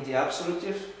in the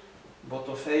absolutive,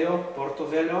 botofeio, Porto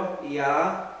Velho,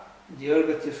 ya, the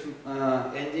ergative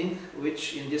ending,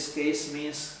 which in this case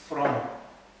means from.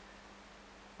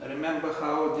 Remember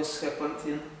how this happened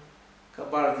in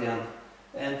Kabardian.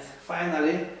 And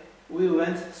finally, we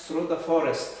went through the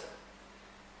forest.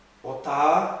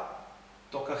 Ota,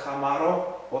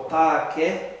 Tokahamaro, Ota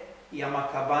ke,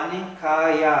 Yamakabani,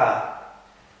 Kaya.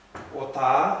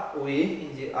 Ota, we,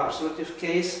 in the absolutive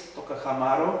case,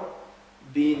 Tokahamaro,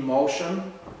 be in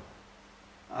motion.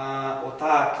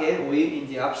 Ota ke, we, in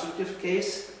the absolutive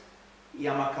case,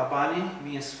 Yamakabani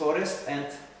means forest, and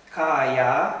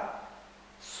Kaya,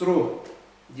 through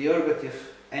the ergative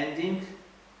ending,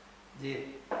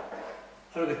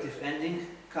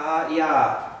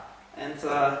 kaya, and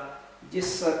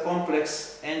this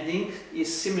complex ending is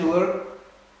similar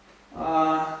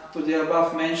to the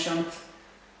above mentioned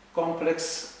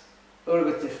complex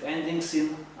ergative endings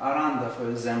in Aranda, for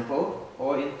example,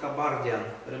 or in Kabardian.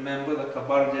 Remember the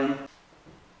Kabardian.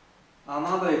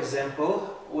 Another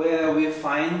example where we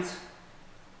find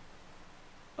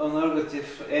an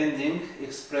ergative ending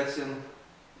expressing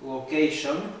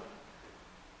location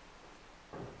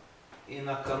in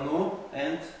a canoe,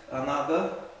 and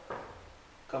another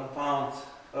compound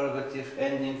ergative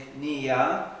ending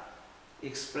niya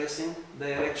expressing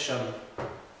direction.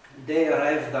 They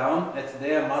arrive down at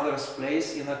their mother's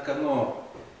place in a canoe.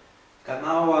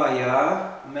 Kanawa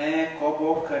ya me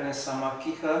kobo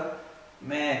kanesamakiha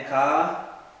me ka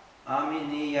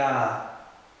aminiya.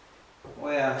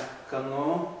 Where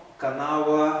canoe,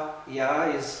 kanawa ya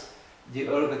is the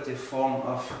ergative form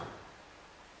of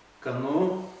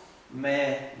canoe,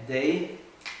 me they,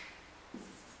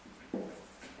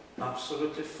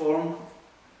 absolutive form,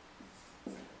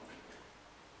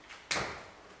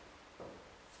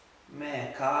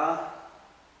 me ka,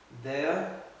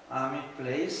 there, ami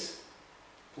place,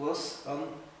 plus an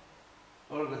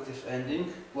ergative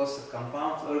ending, plus a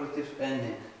compound ergative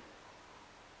ending.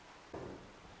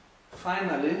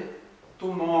 Finally,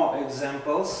 two more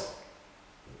examples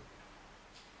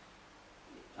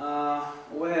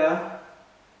where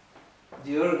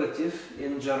the ergative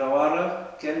in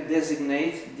Jarawara can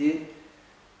designate the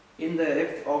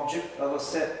indirect object of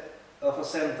a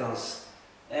sentence.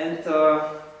 And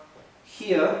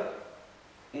here,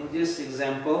 in this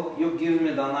example, you give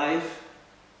me the knife,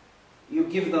 you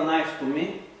give the knife to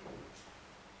me,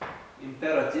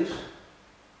 imperative.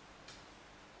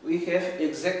 We have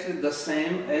exactly the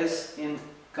same as in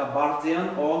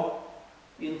Kabardian or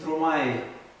in Trumai.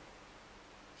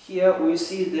 Here we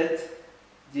see that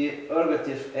the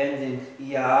ergative ending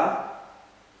ya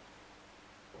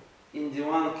in the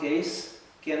one case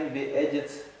can be added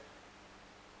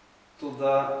to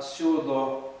the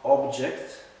pseudo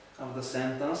object of the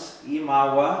sentence,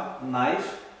 imawa,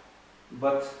 knife,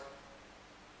 but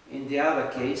in the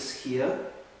other case here,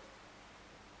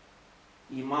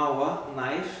 imawa,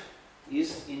 knife,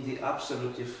 is in the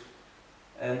absolutive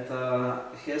and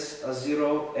has a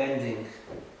zero ending.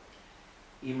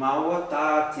 Imawa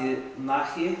taati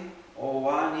nahi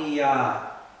owani ya.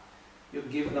 You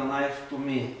give the knife to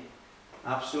me.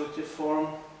 Absolutive form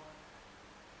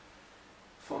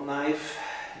for knife,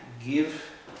 give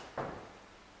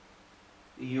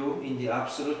you in the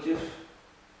absolutive,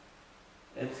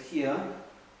 and here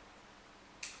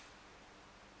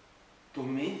to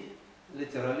me,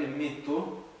 literally me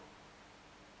too,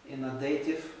 in a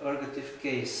dative ergative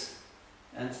case,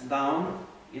 and down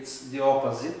it's the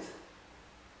opposite.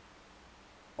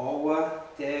 Owa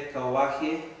te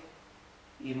kawahi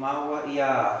imawa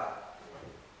ya.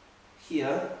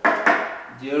 Here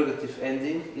the ergative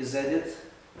ending is added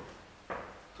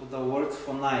to the word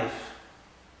for knife.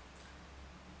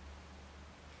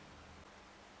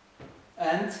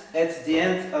 And at the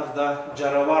end of the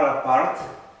Jarawara part,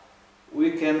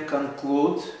 we can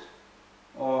conclude,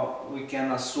 or we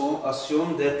can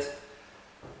assume that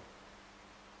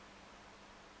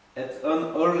at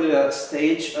an earlier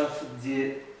stage of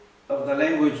the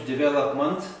language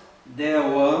development, there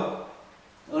were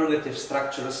ergative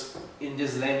structures in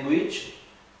this language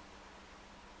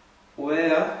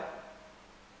where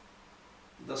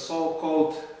the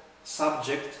so-called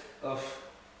subject of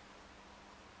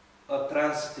a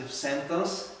transitive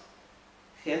sentence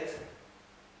had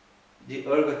the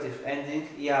ergative ending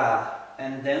ya,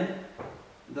 and then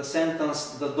the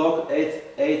sentence "the dog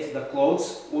ate the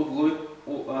clothes" would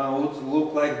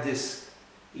look like this: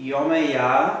 Yome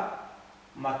ya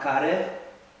makare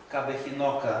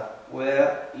kabehinoka,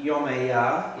 where yome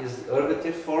ya is the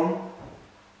ergative form,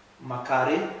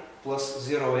 makari plus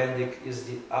zero ending is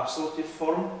the absolutive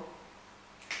form.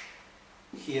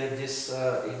 Here this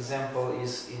example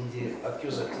is in the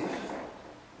accusative.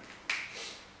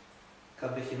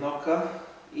 Kabehinoka,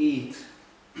 eat.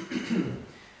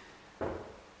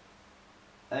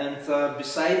 And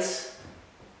besides,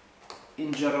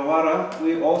 in Jarawara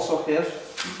we also have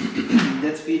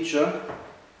that feature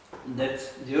that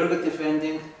the ergative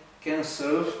ending can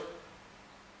serve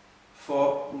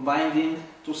for binding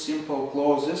two simple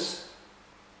clauses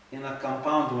in a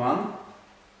compound one,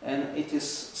 and it is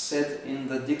said in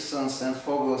the Dixon's and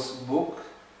Fogel's book,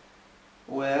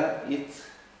 where it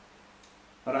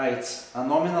writes: a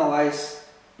nominalized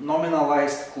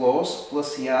clause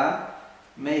plus ya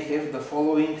may have the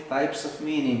following types of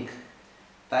meaning: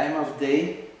 time of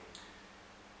day,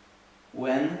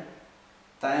 when,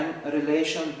 time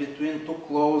relation between two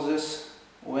clauses,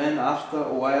 when, after,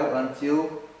 while, until,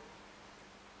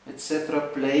 etc.,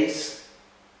 place,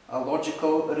 a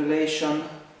logical relation,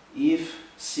 if,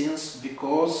 since,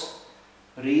 because,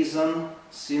 reason,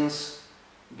 since,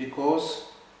 because,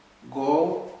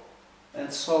 goal,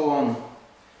 and so on.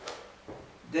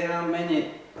 There are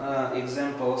many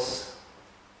examples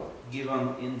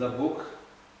given in the book,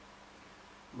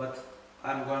 but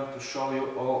I'm going to show you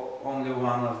only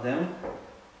one of them.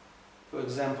 For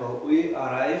example, we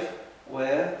arrive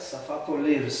where Safato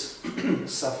lives.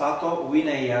 Safato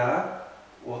wineya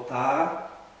ota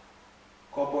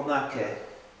kobonake.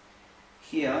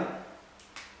 Here,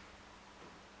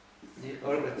 the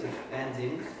ergative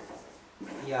ending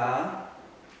ya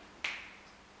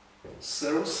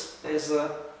serves as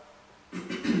a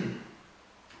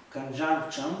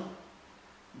conjunction,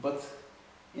 but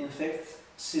in fact,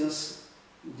 since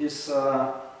this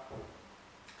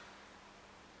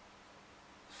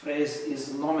phrase is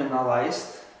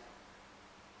nominalized,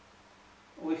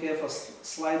 we have a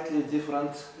slightly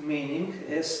different meaning,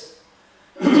 as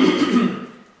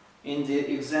in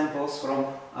the examples from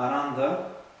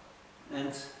Aranda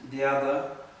and the other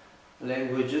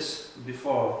languages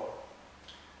before.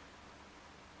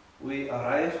 We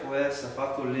arrive where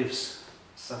Safato lives.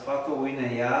 Safato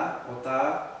wineya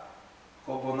ota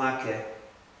kobonake.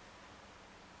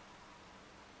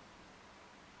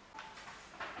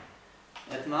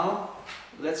 And now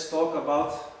let's talk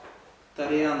about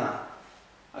Tariana.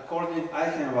 According to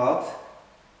Eichenwald,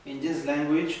 in this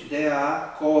language there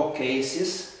are core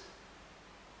cases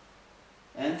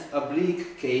and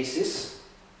oblique cases,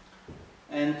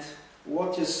 and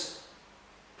what is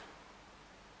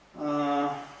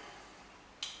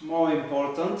more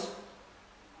important,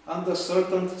 under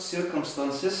certain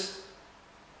circumstances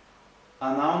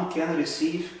a noun can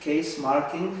receive case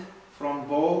marking from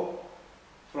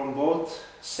both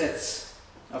sets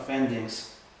of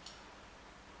endings.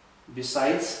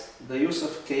 Besides, the use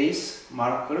of case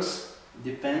markers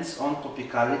depends on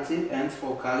topicality and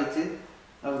focality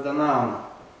of the noun,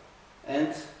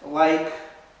 and like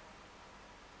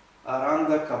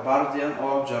Aranda, Kabardian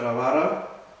or Jarawara,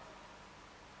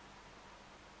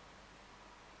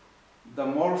 The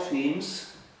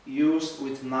morphemes used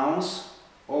with nouns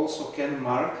also can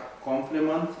mark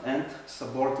complement and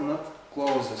subordinate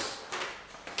clauses.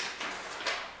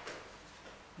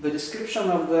 The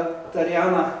description of the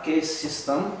Tariana case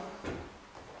system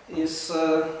is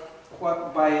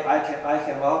by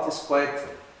Iliev is quite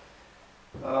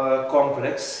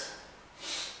complex.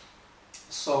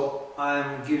 So I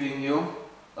am giving you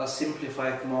a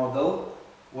simplified model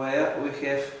where we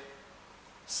have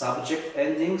subject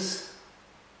endings,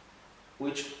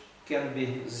 which can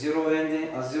be zero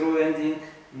ending,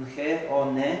 nhe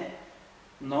or ne,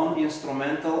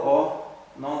 non-instrumental or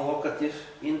non-locative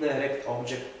indirect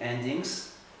object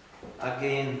endings,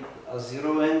 again a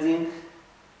zero ending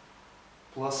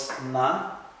plus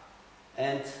na,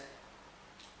 and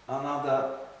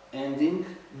another ending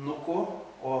nuko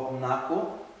or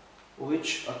nako,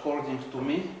 which according to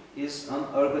me is an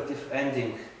ergative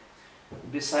ending.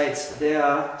 Besides, there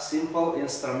are simple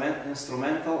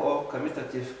instrumental or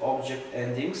commutative object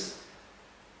endings,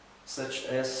 such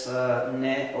as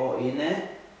ne or ine,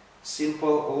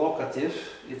 simple locative,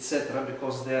 etc.,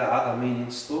 because there are other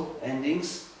meanings to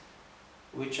endings,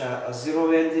 which are a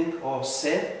zero ending or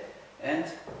se, and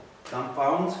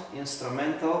compound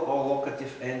instrumental or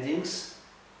locative endings,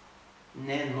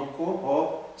 ne nuko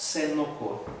or se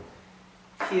nuko.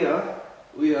 Here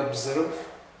we observe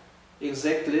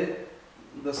exactly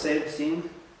the same thing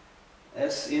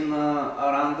as in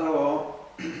Aranda or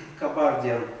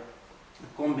Kabardian,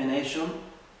 a combination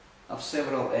of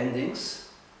several endings,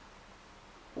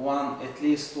 at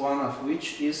least one of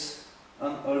which is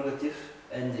an ergative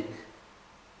ending.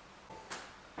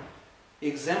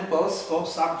 Examples for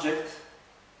subject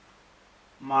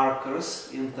markers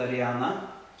in Tariana.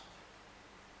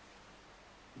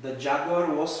 The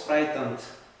jaguar was frightened.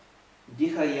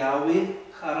 Diha yawi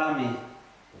harami.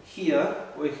 Here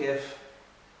we have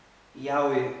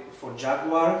yawi for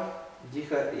jaguar,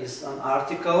 diha is an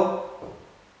article,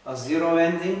 a zero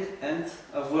ending, and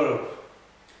a verb.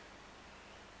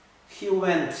 He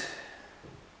went.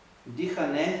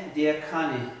 Diha ne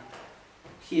diakhani.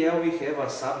 Here we have a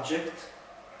subject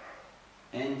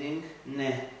ending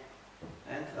ne,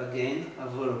 and again a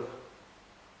verb.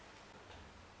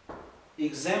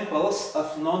 Examples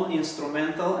of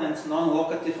non-instrumental and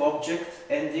non-locative object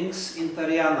endings in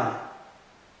Tariana.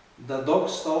 The dog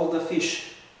stole the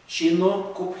fish.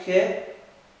 Chino kuphe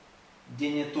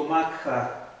dinitumakha,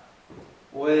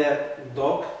 where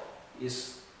dog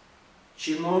is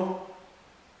chino,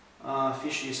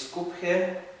 fish is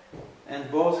kuphe, and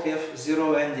both have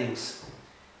zero endings.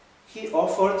 He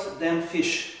offered them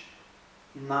fish.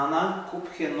 Nana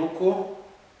kuphe nuku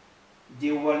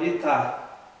diwalita.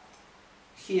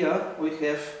 Here we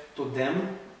have to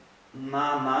them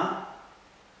na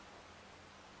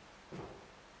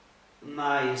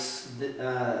is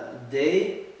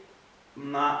they,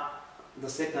 na, the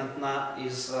second na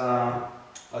is a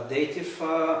dative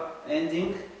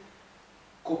ending,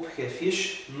 kuphe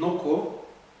fish, nuku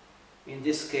in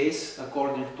this case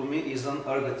according to me is an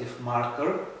ergative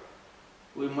marker.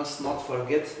 We must not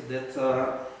forget that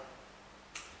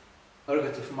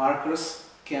ergative markers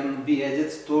can be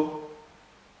added to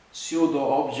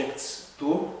pseudo-objects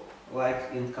too,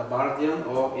 like in Kabardian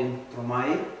or in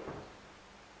Tromai.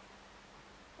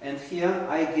 And here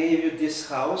I gave you this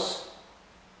house,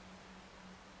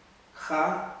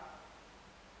 ha,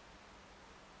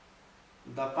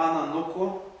 dapana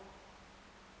nuku,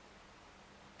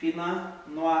 pina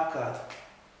noaka.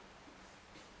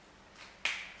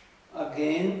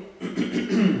 Again,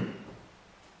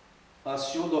 a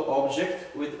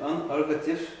pseudo-object with an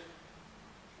ergative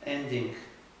ending.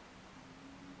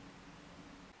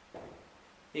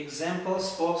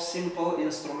 Examples for simple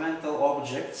instrumental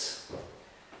objects.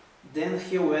 Then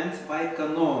he went by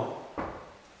canoe.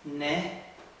 Ne,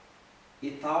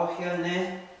 itauhia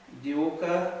ne,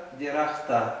 diuka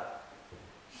dirachta.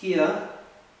 Here,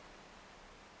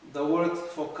 the word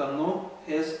for canoe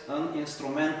has an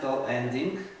instrumental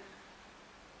ending,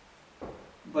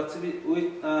 but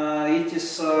it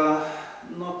is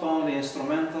not only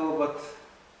instrumental, but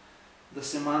the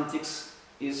semantics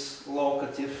is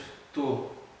locative too.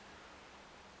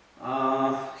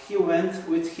 He went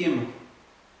with him.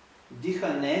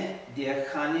 Dihane,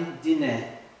 diakhani,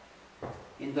 dine.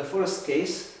 In the first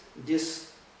case,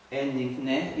 this ending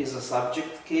ne is a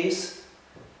subject case.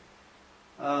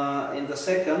 In the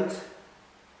second,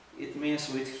 it means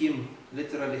with him,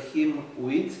 literally him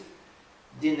with.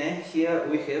 Dine, here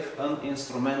we have an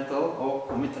instrumental or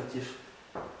commutative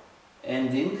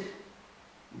ending,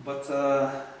 but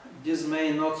this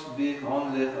may not be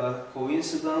only a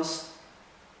coincidence,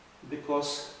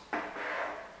 because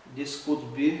this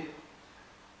could be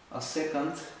a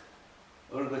second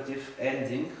ergative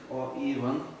ending or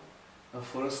even a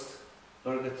first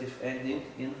ergative ending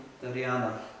in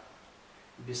Tariana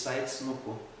besides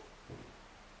nuku.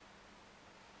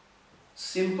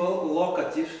 Simple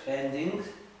locative ending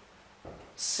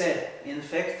se. In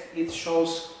fact, it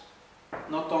shows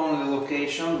not only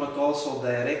location but also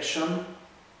direction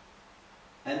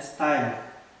and time.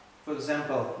 For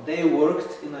example, they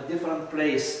worked in a different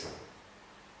place.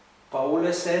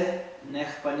 Paule se neh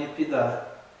pa ne pida.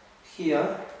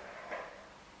 Here,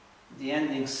 the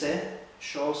ending se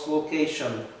shows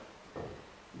location.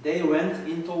 They went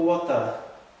into water.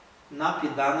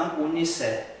 Napidana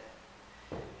unise.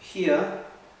 Here,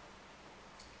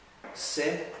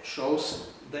 se shows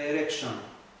direction,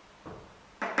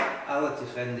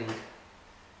 allative ending.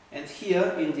 And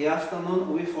here, in the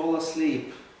afternoon, we fall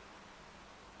asleep.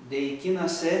 Deikina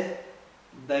se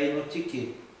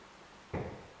dainutiki.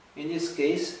 In this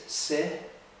case, se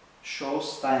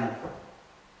shows time,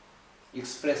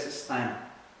 expresses time.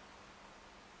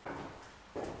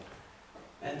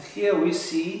 And here we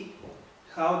see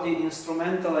how the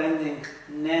instrumental ending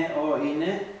ne or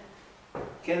ine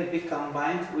can be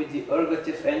combined with the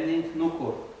ergative ending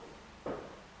nuku.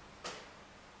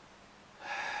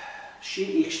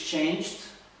 She exchanged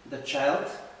the child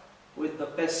with the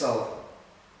pestle.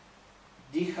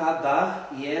 Diha da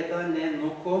jeda ne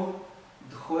nuku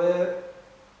dhoe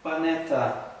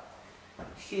paneta.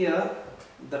 Here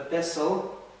the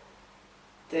pestle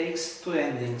takes two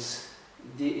endings.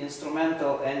 The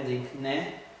instrumental ending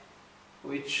ne,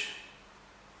 which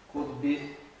could be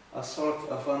a sort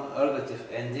of an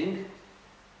ergative ending,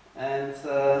 and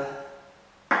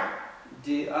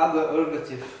the other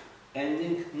ergative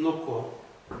ending nuku.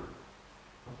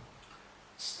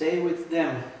 Stay with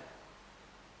them.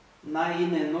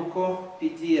 Naine nuko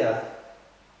pidia.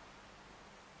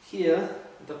 Here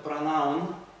the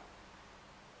pronoun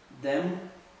them,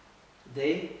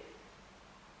 they,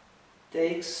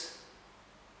 takes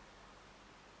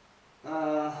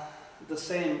the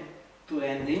same two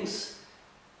endings,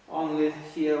 only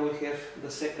here we have the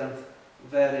second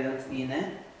variant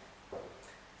ine,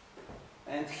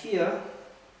 and here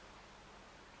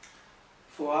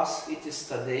for us it is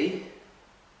today.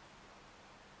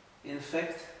 In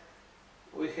fact,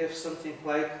 we have something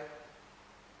like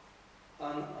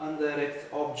an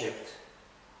indirect object.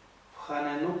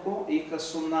 Hanenuku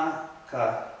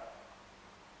ikasunaka.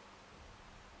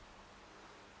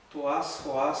 To us,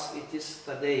 for us, it is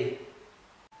today.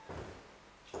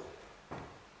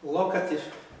 Locative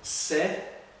se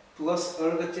plus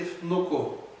ergative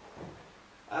nuku.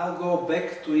 I'll go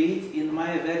back to it in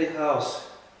my very house.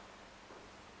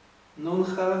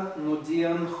 Nunha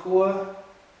nudian hua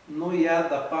nuya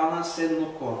dapana se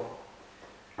nuku.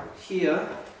 Here,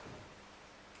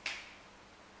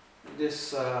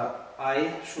 this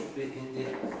I should be in the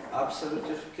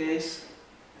absolutive case.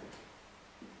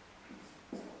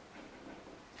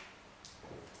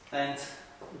 And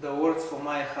the word for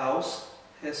my house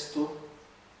has two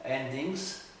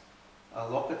endings, a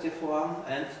locative one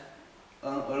and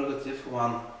an ergative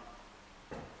one.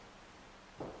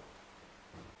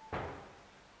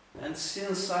 And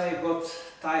since I got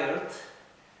tired,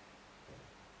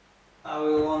 I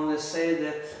will only say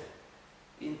that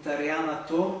in Tariana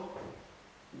too,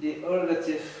 the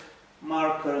ergative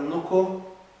marker nuku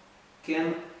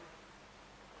can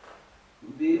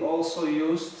be also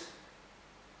used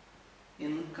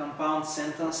in compound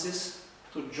sentences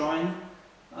to join,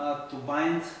 to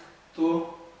bind two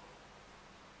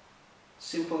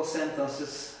simple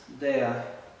sentences there.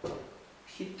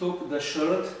 He took the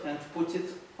shirt and put it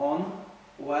on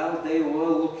while they were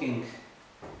looking.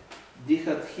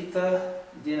 Dihat hita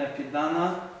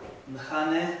dinapidana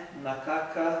nhane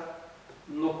nakaka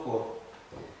nuku.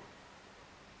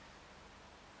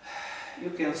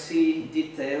 You can see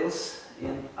details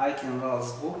in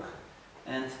Eichenwald's book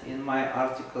and in my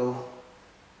article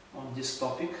on this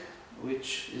topic,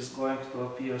 which is going to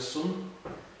appear soon.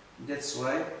 That's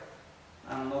why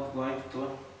I'm not going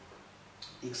to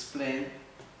explain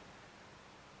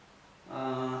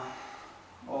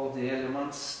all the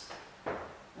elements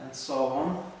and so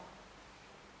on.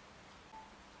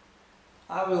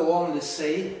 I will only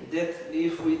say that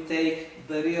if we take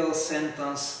the real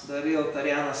sentence, the real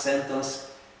Tariana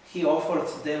sentence, he offered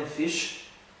them fish,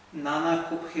 Nana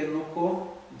kubhenuku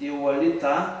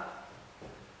diwalita,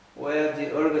 where the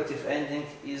ergative ending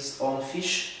is on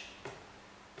fish,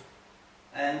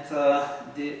 and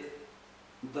the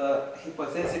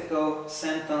hypothetical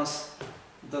sentence,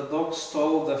 the dog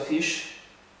stole the fish,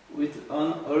 with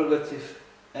an ergative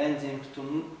ending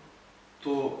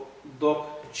to dog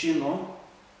chino,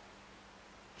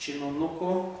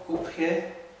 Chinunnuku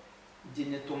kuphe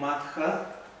dinitumatha,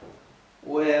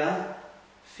 where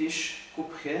fish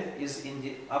kuphe is in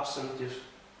the absolutive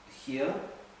here,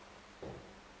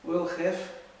 will have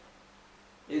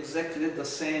exactly the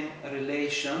same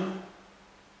relation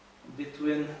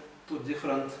between two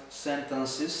different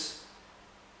sentences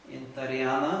in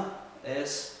Tariana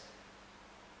as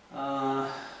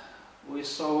we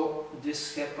saw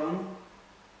this happen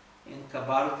in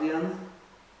Kabardian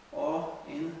or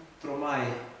in Tromai.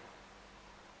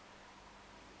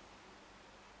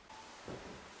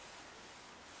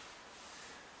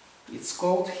 It's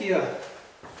cold here,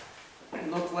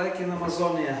 not like in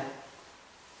Amazonia.